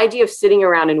mean, the idea of sitting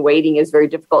around and waiting is very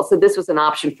difficult. So this was an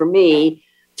option for me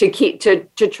to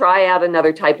try out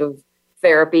another type of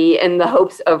therapy in the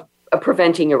hopes of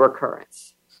preventing a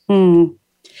recurrence.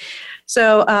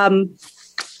 So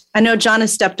I know John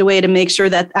has stepped away to make sure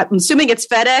that, I'm assuming it's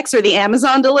FedEx or the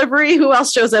Amazon delivery. Who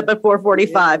else shows up at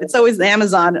 4:45? It's always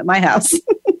Amazon at my house.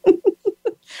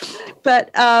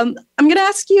 But I'm going to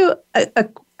ask you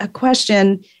a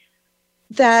question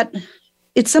that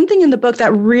it's something in the book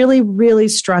that really, really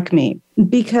struck me,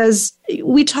 because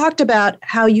we talked about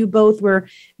how you both were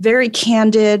very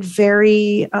candid,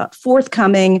 very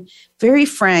forthcoming, very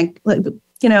frank,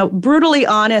 brutally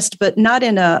honest, but not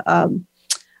in a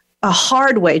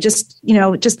hard way, just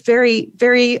very,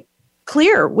 very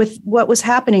clear with what was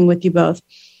happening with you both.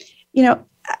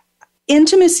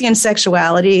 Intimacy and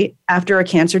sexuality after a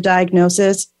cancer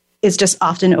diagnosis is just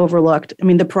often overlooked. I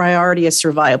mean, the priority is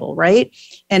survival, right?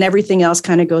 And everything else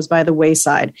kind of goes by the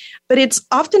wayside. But it's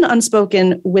often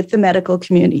unspoken with the medical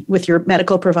community, with your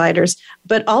medical providers,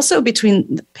 but also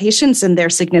between patients and their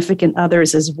significant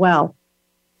others as well.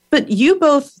 But you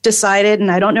both decided, and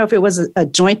I don't know if it was a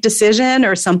joint decision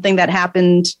or something that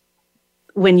happened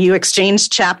when you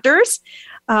exchanged chapters,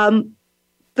 but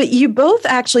you both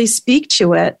actually speak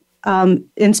to it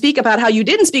and speak about how you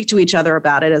didn't speak to each other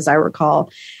about it, as I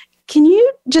recall. Can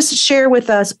you just share with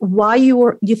us why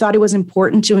you thought it was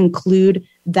important to include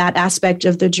that aspect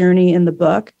of the journey in the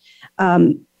book,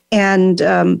 and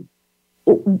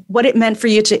what it meant for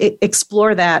you to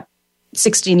explore that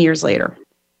 16 years later?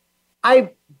 I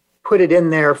put it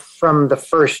in there from the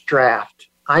first draft.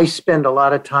 I spend a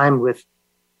lot of time with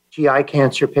GI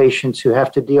cancer patients who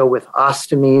have to deal with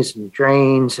ostomies and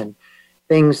drains and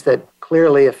things that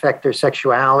clearly affect their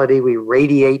sexuality. We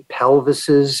radiate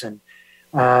pelvises, and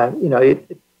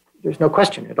there's no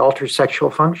question it alters sexual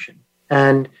function.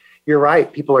 And you're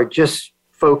right, people are just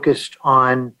focused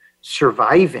on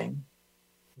surviving,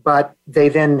 but they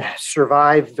then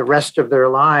survive the rest of their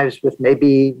lives with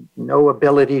maybe no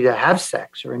ability to have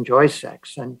sex or enjoy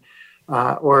sex, and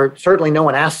or certainly no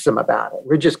one asks them about it.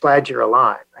 We're just glad you're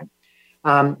alive,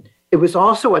 right? It was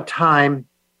also a time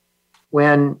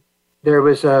when there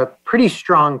was a pretty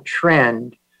strong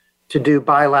trend to do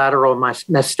bilateral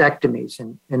mastectomies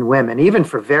in women, even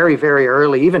for very, very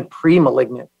early, even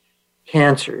pre-malignant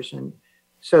cancers. And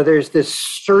so there's this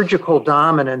surgical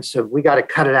dominance of we got to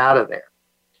cut it out of there.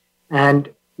 And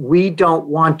we don't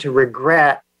want to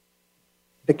regret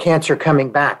the cancer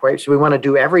coming back, right? So we want to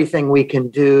do everything we can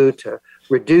do to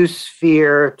reduce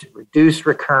fear, to reduce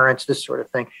recurrence, this sort of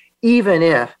thing, even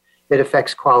if it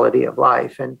affects quality of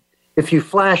life. And if you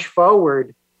flash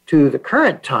forward to the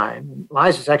current time,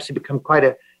 Liza's actually become quite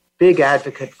a big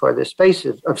advocate for the space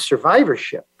of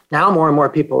survivorship. Now more and more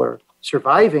people are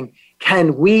surviving.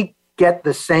 Can we get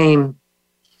the same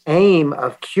aim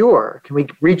of cure? Can we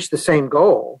reach the same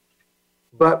goal,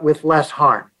 but with less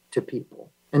harm to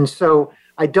people? And so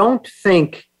I don't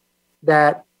think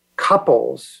that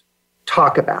couples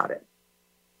talk about it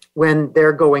when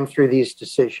they're going through these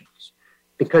decisions,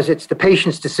 because it's the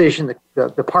patient's decision.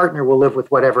 The partner will live with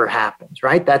whatever happens,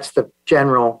 right? That's the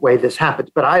general way this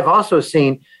happens. But I've also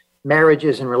seen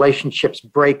marriages and relationships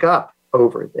break up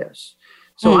over this.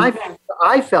 So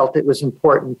I felt it was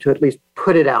important to at least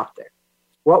put it out there.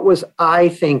 What was I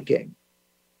thinking?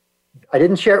 I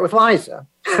didn't share it with Liza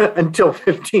until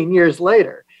 15 years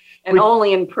later. And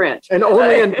only in print. And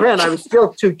only in print. I was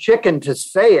still too chicken to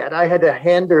say it. I had to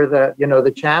hand her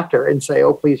the chapter and say,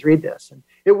 oh, please read this. And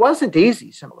it wasn't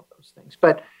easy, some of those things.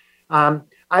 But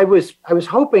I was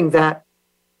hoping that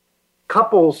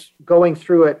couples going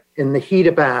through it in the heat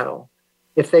of battle,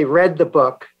 if they read the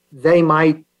book, they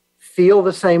might feel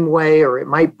the same way, or it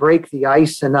might break the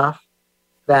ice enough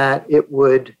that it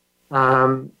would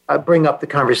bring up the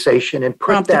conversation and put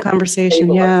prompt that the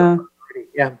conversation. Yeah.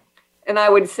 Yeah. And I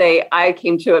would say I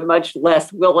came to it much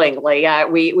less willingly.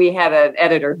 We had an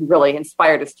editor who really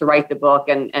inspired us to write the book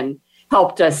and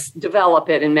helped us develop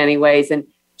it in many ways. And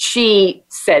she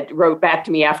wrote back to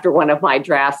me after one of my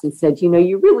drafts and said,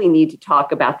 you really need to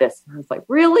talk about this. And I was like,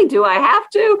 really? Do I have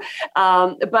to?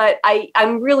 But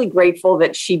I'm really grateful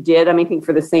that she did. I think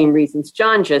for the same reasons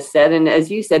John just said. And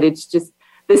as you said, it's just,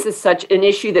 this is such an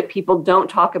issue that people don't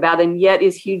talk about and yet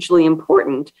is hugely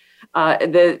important.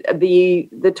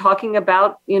 The talking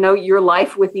about, your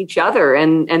life with each other.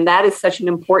 And that is such an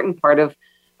important part of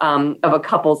a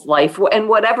couple's life and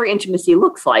whatever intimacy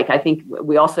looks like. I think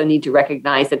we also need to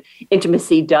recognize that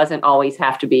intimacy doesn't always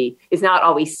have to be, it's not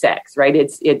always sex, right?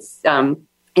 It's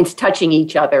touching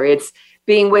each other. It's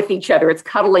being with each other. It's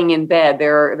cuddling in bed.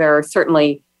 There are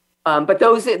certainly, but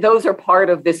those are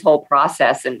part of this whole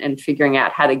process and figuring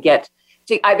out how to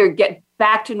either get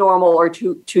back to normal or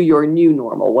to your new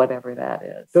normal, whatever that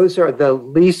is. Those are the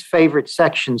least favorite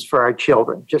sections for our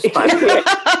children, just by the way.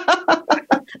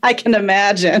 I can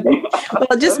imagine.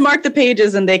 Well, just mark the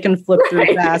pages and they can flip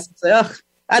through fast. Ugh,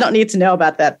 I don't need to know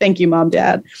about that. Thank you, Mom,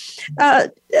 Dad. Talk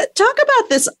about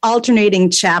this alternating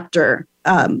chapter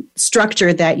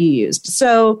structure that you used.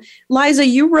 So, Liza,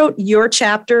 you wrote your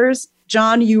chapters.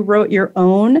 John, you wrote your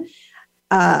own.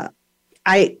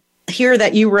 I hear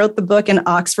that you wrote the book in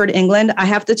Oxford, England. I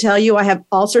have to tell you, I have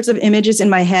all sorts of images in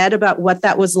my head about what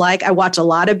that was like. I watch a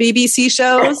lot of BBC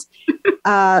shows.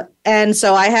 And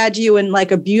so I had you in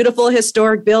like a beautiful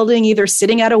historic building, either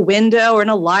sitting at a window or in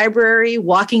a library,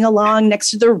 walking along next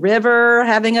to the river,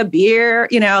 having a beer,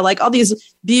 like all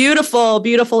these beautiful,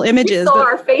 beautiful images. We saw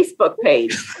our Facebook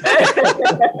page.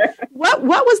 What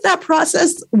was that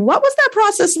process? What was that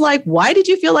process like? Why did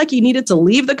you feel like you needed to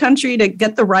leave the country to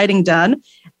get the writing done?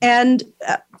 And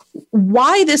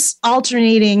why this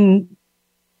alternating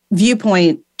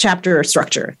viewpoint chapter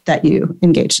structure that you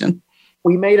engaged in?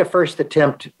 We made a first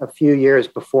attempt a few years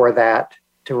before that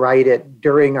to write it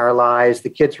during our lives.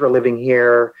 The kids were living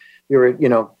here. We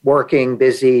were, working,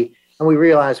 busy. And we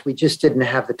realized we just didn't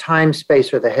have the time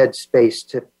space or the head space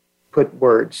to put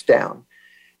words down.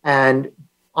 And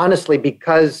honestly,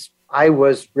 because I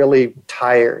was really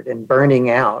tired and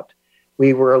burning out,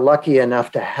 we were lucky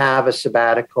enough to have a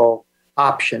sabbatical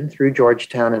option through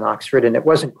Georgetown and Oxford. And it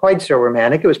wasn't quite so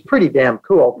romantic. It was pretty damn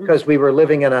cool because we were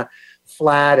living in a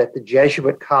flat at the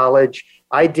Jesuit College.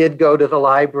 I did go to the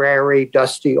library,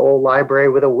 dusty old library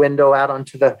with a window out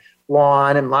onto the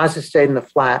lawn, and Liza stayed in the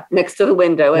flat. Next to the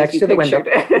window, next to the window.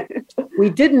 We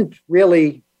didn't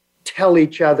really tell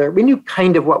each other. We knew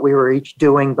kind of what we were each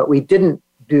doing, but we didn't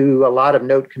do a lot of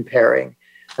note comparing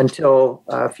until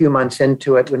a few months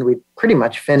into it when we pretty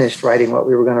much finished writing what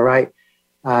we were going to write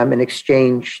and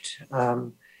exchanged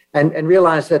and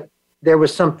realized that there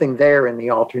was something there in the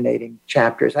alternating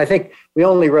chapters. I think we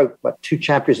only wrote, 2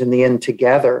 chapters in the end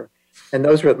together, and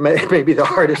those were maybe the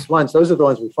hardest ones. Those are the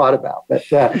ones we fought about.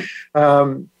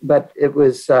 But it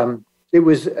was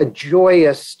a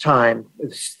joyous time. It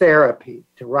was therapy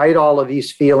to write all of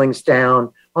these feelings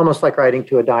down, almost like writing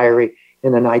to a diary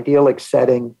in an idyllic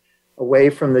setting, away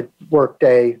from the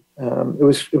workday.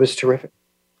 It was terrific.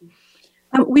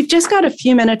 We've just got a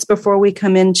few minutes before we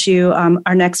come into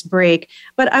our next break,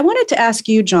 but I wanted to ask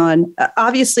you, John,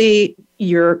 obviously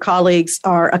your colleagues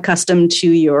are accustomed to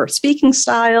your speaking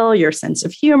style, your sense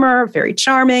of humor, very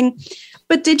charming,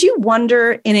 but did you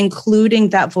wonder in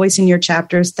including that voice in your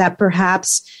chapters that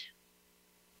perhaps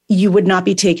you would not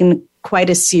be taken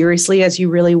quite as seriously as you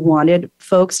really wanted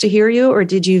folks to hear you? Or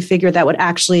did you figure that would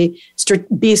actually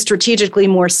be strategically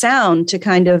more sound to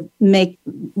kind of make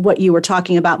what you were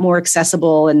talking about more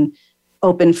accessible and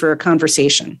open for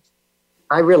conversation?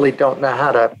 I really don't know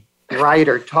how to write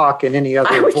or talk in any other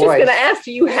voice. I was just going to ask,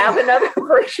 do you have another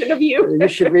version of you? You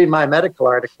should read my medical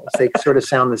articles. They sort of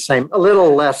sound the same, a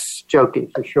little less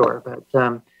jokey for sure.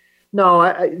 But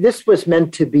this was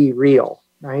meant to be real.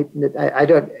 Right. I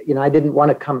didn't want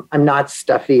to come. I'm not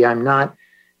stuffy.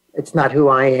 It's not who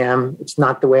I am. It's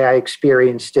not the way I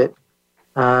experienced it.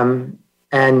 And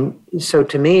so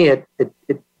to me, it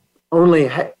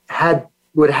only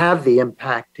would have the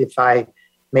impact if I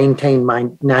maintained my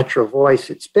natural voice.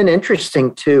 It's been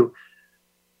interesting to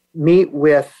meet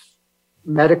with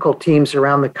medical teams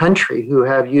around the country who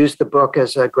have used the book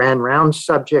as a grand round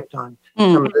subject on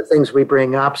some of the things we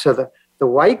bring up. So the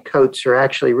white coats are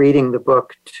actually reading the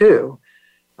book too.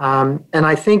 And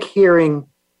I think hearing,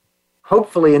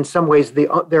 hopefully in some ways,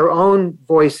 their own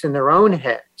voice in their own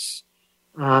heads,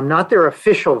 not their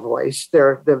official voice,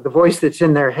 the voice that's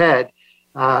in their head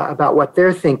about what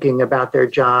they're thinking about their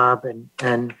job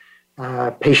and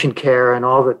patient care and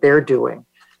all that they're doing.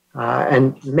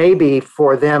 And maybe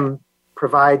for them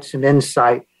provide some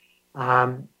insight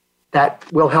that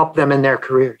will help them in their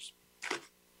careers.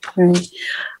 Right.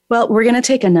 Well, we're going to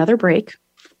take another break.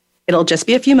 It'll just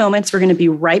be a few moments. We're going to be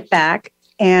right back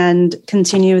and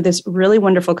continue this really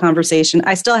wonderful conversation.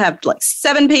 I still have like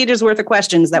 7 pages worth of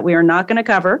questions that we are not going to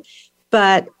cover,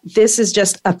 but this is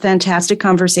just a fantastic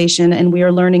conversation, and we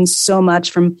are learning so much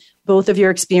from both of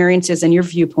your experiences and your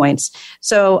viewpoints.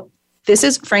 So this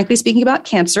is Frankly Speaking About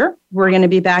Cancer. We're going to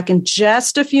be back in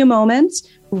just a few moments,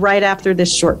 right after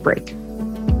this short break.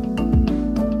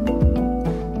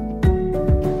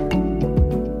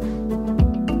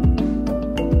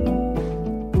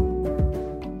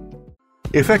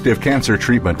 Effective cancer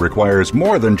treatment requires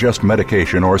more than just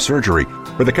medication or surgery.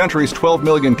 For the country's 12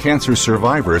 million cancer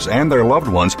survivors and their loved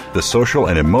ones, the social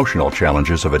and emotional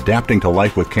challenges of adapting to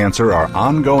life with cancer are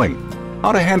ongoing.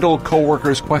 How to handle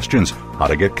coworkers' questions, how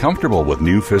to get comfortable with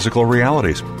new physical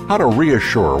realities, how to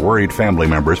reassure worried family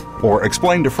members, or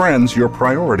explain to friends your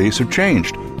priorities have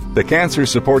changed. The Cancer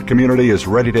Support Community is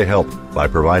ready to help by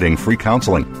providing free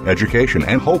counseling, education,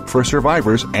 and hope for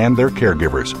survivors and their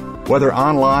caregivers. Whether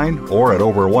online or at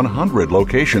over 100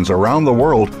 locations around the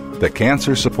world, the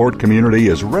Cancer Support Community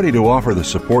is ready to offer the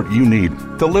support you need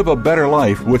to live a better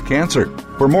life with cancer.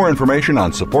 For more information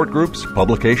on support groups,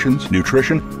 publications,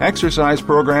 nutrition, exercise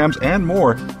programs, and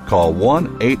more, call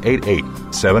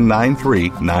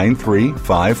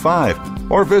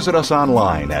 1-888-793-9355 or visit us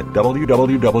online at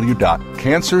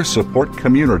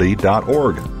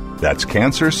www.cancersupportcommunity.org. That's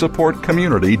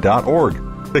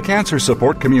cancersupportcommunity.org. The Cancer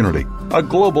Support Community, a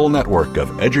global network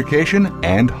of education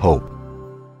and hope.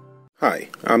 Hi,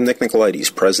 I'm Nick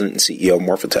Nicolaides, President and CEO of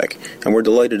Morphotek, and we're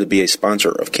delighted to be a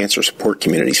sponsor of Cancer Support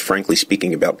Community's Frankly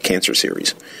Speaking About Cancer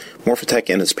series. Morphotek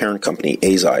and its parent company,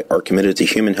 Eisai, are committed to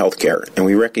human health care, and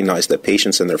we recognize that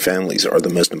patients and their families are the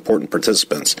most important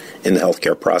participants in the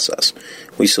healthcare process.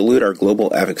 We salute our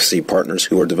global advocacy partners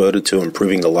who are devoted to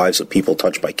improving the lives of people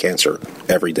touched by cancer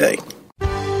every day.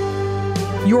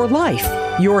 Your life,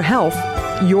 your health,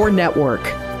 your network.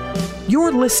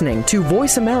 You're listening to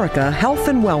Voice America Health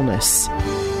and Wellness.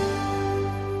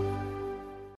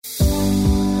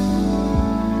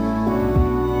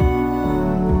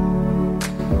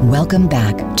 Welcome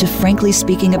back to Frankly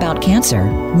Speaking About Cancer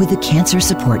with the Cancer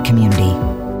Support Community.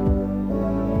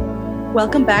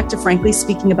 Welcome back to Frankly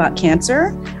Speaking About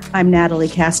Cancer. I'm Natalie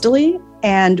Castelli,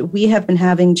 and we have been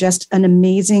having just an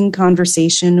amazing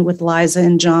conversation with Liza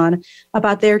and John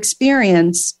about their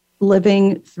experience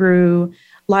living through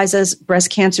Liza's breast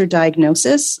cancer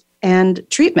diagnosis and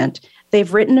treatment.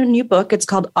 They've written a new book. It's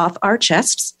called Off Our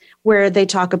Chests, where they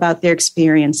talk about their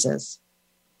experiences.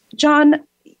 John,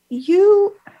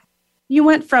 you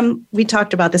went from, we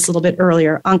talked about this a little bit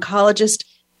earlier, oncologist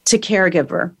to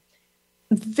caregiver.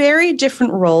 Very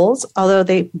different roles, although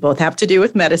they both have to do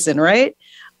with medicine, right?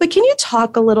 But can you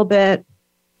talk a little bit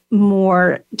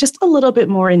more, just a little bit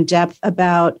more in depth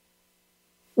about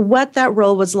what that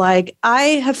role was like? I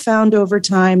have found over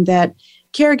time that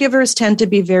caregivers tend to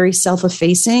be very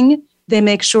self-effacing. They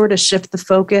make sure to shift the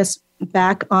focus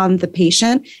back on the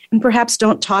patient and perhaps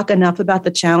don't talk enough about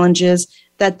the challenges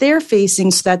that they're facing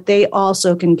so that they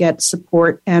also can get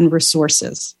support and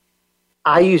resources.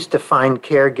 I used to find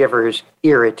caregivers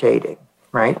irritating,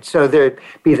 right? So there'd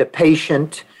be the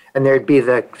patient and there'd be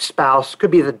the spouse,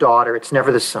 could be the daughter, it's never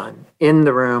the son, in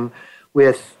the room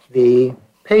with the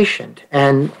patient.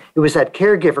 And it was that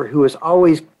caregiver who was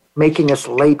always making us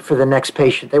late for the next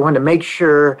patient. They wanted to make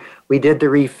sure we did the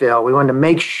refill. We wanted to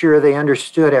make sure they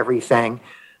understood everything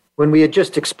when we had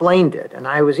just explained it. And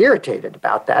I was irritated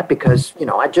about that because,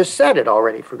 I just said it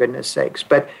already, for goodness sakes.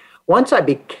 But once I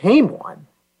became one,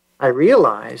 I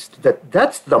realized that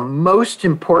that's the most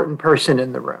important person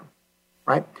in the room,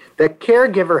 right? The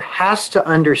caregiver has to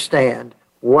understand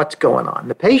what's going on.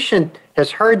 The patient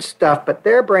has heard stuff, but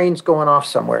their brain's going off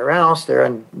somewhere else. They're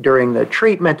during the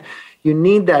treatment. You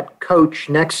need that coach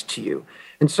next to you.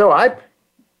 And so I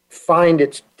find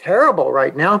it's terrible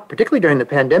right now, particularly during the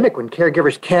pandemic when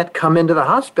caregivers can't come into the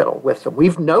hospital with them.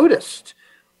 We've noticed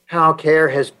how care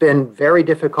has been very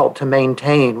difficult to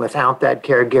maintain without that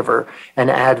caregiver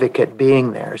and advocate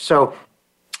being there. So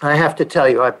I have to tell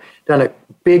you, I've done a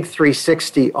big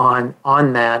 360 on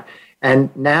that,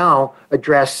 and now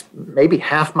address maybe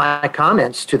half my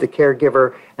comments to the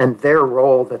caregiver and their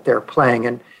role that they're playing.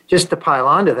 And just to pile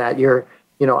onto that,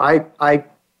 I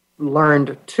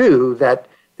learned too that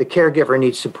the caregiver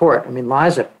needs support. I mean,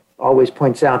 Liza always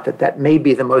points out that may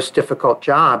be the most difficult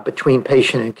job between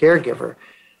patient and caregiver,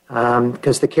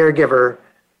 because the caregiver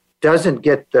doesn't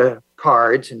get the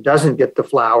cards and doesn't get the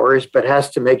flowers, but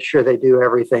has to make sure they do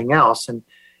everything else. And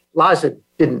Liza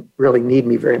didn't really need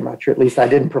me very much, or at least I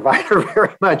didn't provide her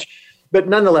very much. But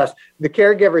nonetheless, the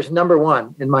caregiver is number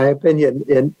one, in my opinion,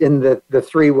 in the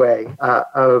three-way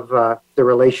of the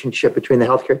relationship between the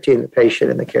healthcare team, the patient,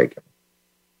 and the caregiver.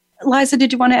 Liza,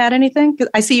 did you want to add anything? 'Cause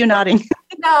I see you nodding.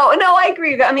 No, I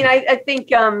agree. I mean, I think,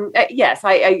 yes,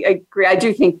 I agree. I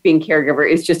do think being caregiver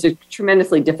is just a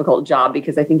tremendously difficult job,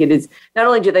 because I think it is, not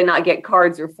only do they not get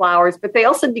cards or flowers, but they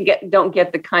also don't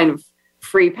get the kind of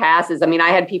free passes. I mean, I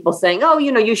had people saying, oh,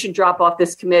 you should drop off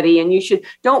this committee and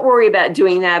don't worry about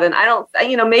doing that. And I don't,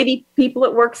 maybe people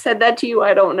at work said that to you.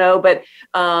 I don't know. But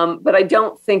I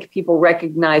don't think people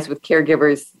recognize with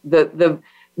caregivers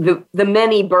the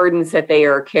many burdens that they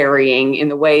are carrying in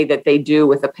the way that they do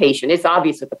with a patient. It's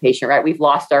obvious with the patient, right? We've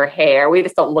lost our hair. We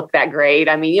just don't look that great.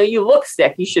 I mean, you look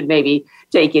sick. You should maybe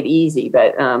take it easy.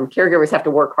 But caregivers have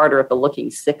to work harder at the looking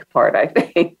sick part, I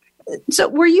think. So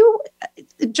were you,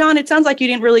 John, it sounds like you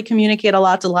didn't really communicate a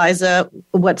lot to Liza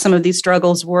what some of these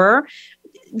struggles were.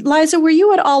 Liza, were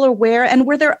you at all aware, and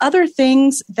were there other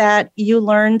things that you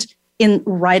learned in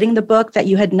writing the book that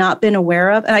you had not been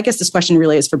aware of? And I guess this question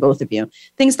really is for both of you.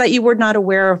 Things that you were not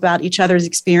aware of about each other's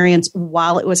experience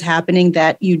while it was happening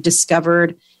that you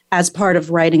discovered as part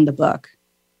of writing the book?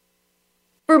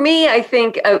 For me, I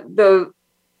think the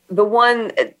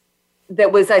one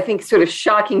that was, I think, sort of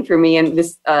shocking for me, and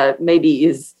this maybe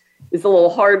is a little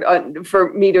hard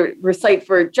for me to recite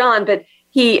for John, but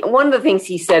one of the things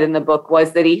he said in the book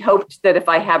was that he hoped that if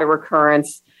I had a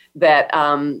recurrence that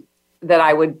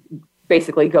I would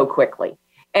basically go quickly.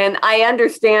 And I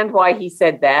understand why he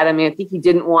said that. I mean, I think he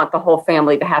didn't want the whole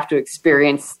family to have to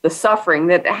experience the suffering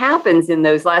that happens in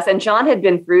those last. And John had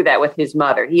been through that with his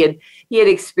mother. He had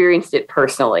experienced it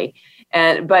personally.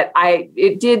 But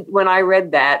it did, when I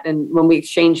read that and when we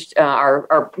exchanged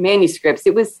our manuscripts,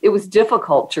 it was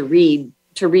difficult to read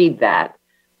that.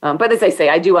 But as I say,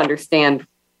 I do understand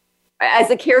as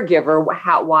a caregiver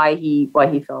why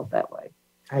he felt that way.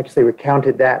 I actually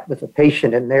recounted that with a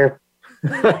patient in there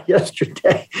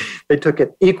yesterday. They took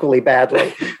it equally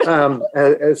badly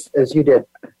as you did.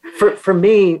 For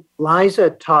me,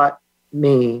 Liza taught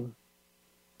me,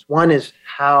 one is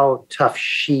how tough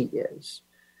she is.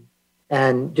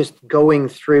 And just going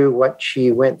through what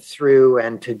she went through,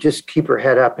 and to just keep her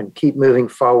head up and keep moving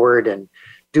forward and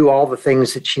do all the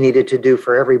things that she needed to do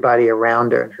for everybody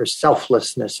around her, and her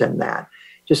selflessness in that,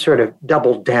 just sort of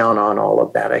doubled down on all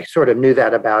of that. I sort of knew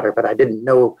that about her, but I didn't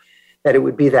know that it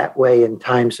would be that way in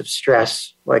times of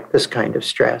stress, like this kind of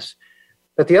stress.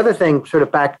 But the other thing, sort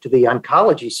of back to the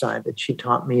oncology side, that she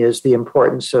taught me is the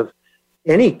importance of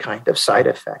any kind of side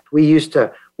effect. We used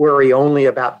to worry only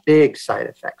about big side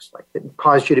effects, like that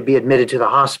caused you to be admitted to the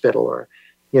hospital, or,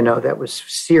 that was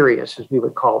serious, as we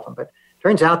would call them. But it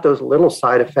turns out those little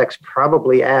side effects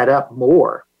probably add up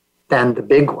more than the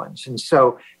big ones. And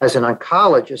so as an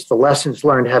oncologist, the lessons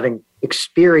learned, having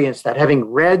experienced that, having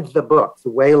read the book, the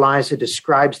way Liza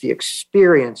describes the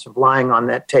experience of lying on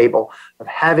that table, of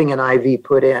having an IV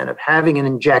put in, of having an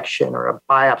injection or a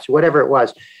biopsy, whatever it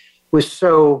was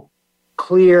so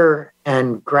clear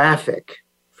and graphic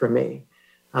for me,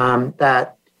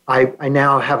 that I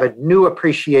now have a new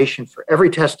appreciation for every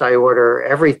test I order,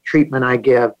 every treatment I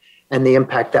give, and the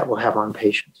impact that will have on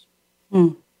patients.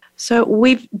 So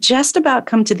we've just about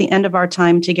come to the end of our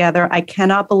time together. I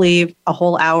cannot believe a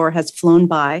whole hour has flown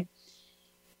by.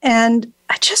 And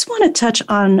I just want to touch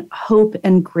on hope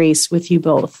and grace with you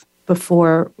both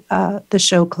before the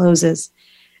show closes.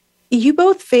 You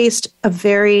both faced a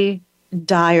very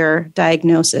dire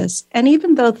diagnosis. And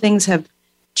even though things have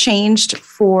changed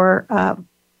for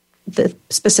the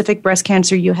specific breast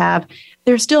cancer you have,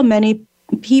 there's still many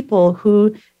people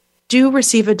who do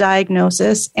receive a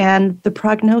diagnosis and the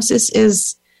prognosis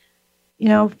is,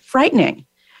 frightening.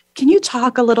 Can you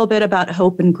talk a little bit about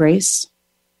hope and grace?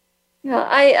 Yeah,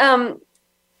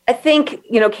 I think,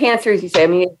 cancer, as you say,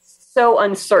 it's so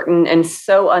uncertain and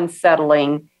so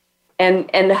unsettling.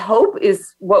 And hope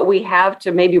is what we have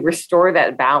to maybe restore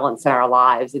that balance in our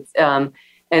lives. It's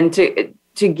and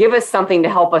to give us something to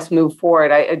help us move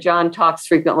forward. John talks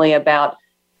frequently about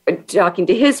talking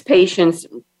to his patients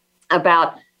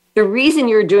about the reason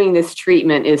you're doing this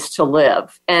treatment is to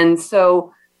live. And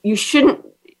so you shouldn't,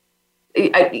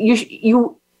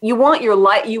 you want your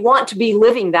life, you want to be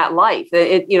living that life,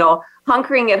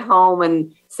 hunkering at home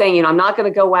and saying, I'm not going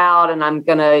to go out and I'm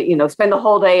going to, spend the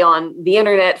whole day on the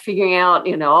internet, figuring out,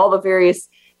 all the various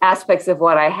aspects of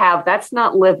what I have. That's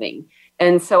not living.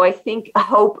 And so I think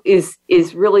hope is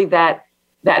really that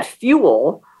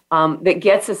fuel that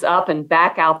gets us up and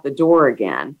back out the door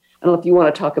again. I don't know if you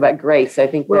want to talk about grace. I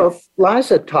think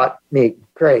Liza taught me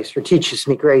grace, or teaches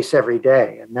me grace every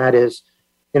day. And that is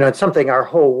it's something our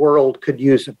whole world could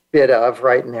use a bit of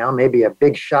right now, maybe a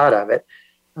big shot of it.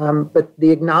 But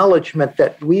the acknowledgement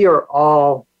that we are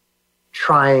all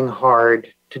trying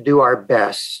hard to do our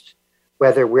best,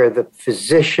 whether we're the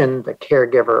physician, the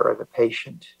caregiver, or the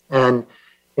patient. And,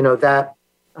 that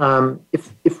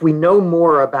if we know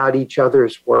more about each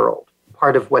other's world,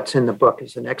 part of what's in the book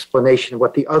is an explanation of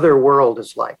what the other world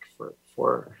is like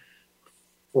for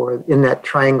in that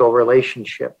triangle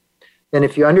relationship. And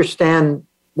if you understand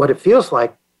what it feels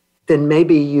like, then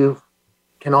maybe you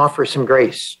can offer some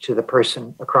grace to the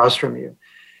person across from you.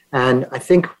 And I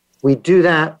think we do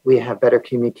that, we have better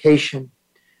communication,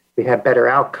 we have better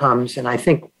outcomes, and I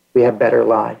think we have better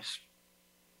lives.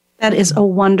 That is a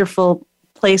wonderful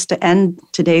place to end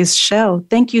today's show.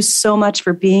 Thank you so much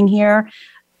for being here,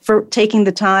 for taking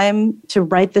the time to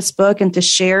write this book and to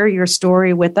share your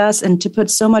story with us and to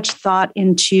put so much thought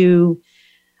into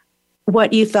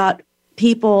what you thought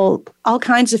all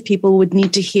kinds of people would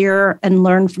need to hear and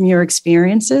learn from your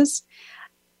experiences.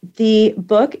 The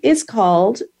book is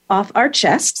called Off Our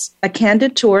Chests, A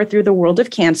Candid Tour Through the World of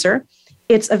Cancer.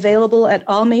 It's available at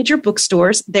all major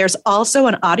bookstores. There's also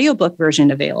an audiobook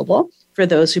version available for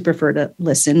those who prefer to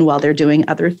listen while they're doing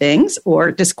other things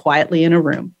or just quietly in a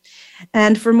room.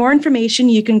 And for more information,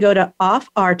 you can go to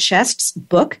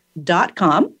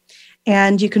offourchestsbook.com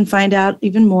and you can find out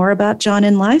even more about John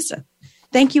and Liza.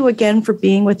 Thank you again for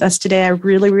being with us today. I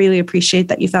really, really appreciate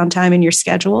that you found time in your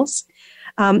schedules.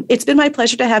 It's been my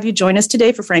pleasure to have you join us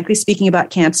today for Frankly Speaking About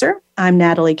Cancer. I'm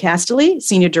Natalie Castelli,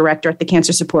 Senior Director at the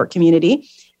Cancer Support Community.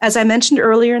 As I mentioned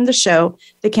earlier in the show,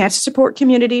 the Cancer Support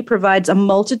Community provides a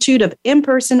multitude of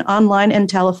in-person, online, and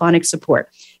telephonic support.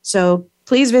 So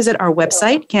please visit our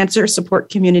website,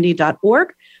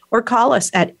 cancersupportcommunity.org, or call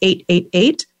us at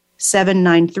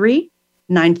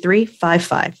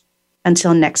 888-793-9355.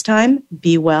 Until next time,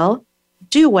 be well,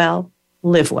 do well,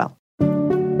 live well.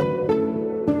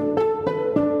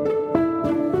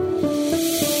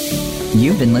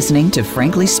 You've been listening to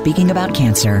Frankly Speaking About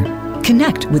Cancer.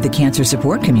 Connect with the Cancer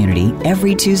Support Community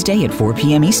every Tuesday at 4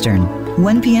 p.m. Eastern,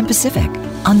 1 p.m. Pacific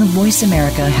on the Voice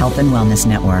America Health and Wellness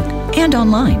Network and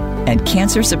online at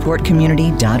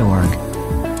cancersupportcommunity.org.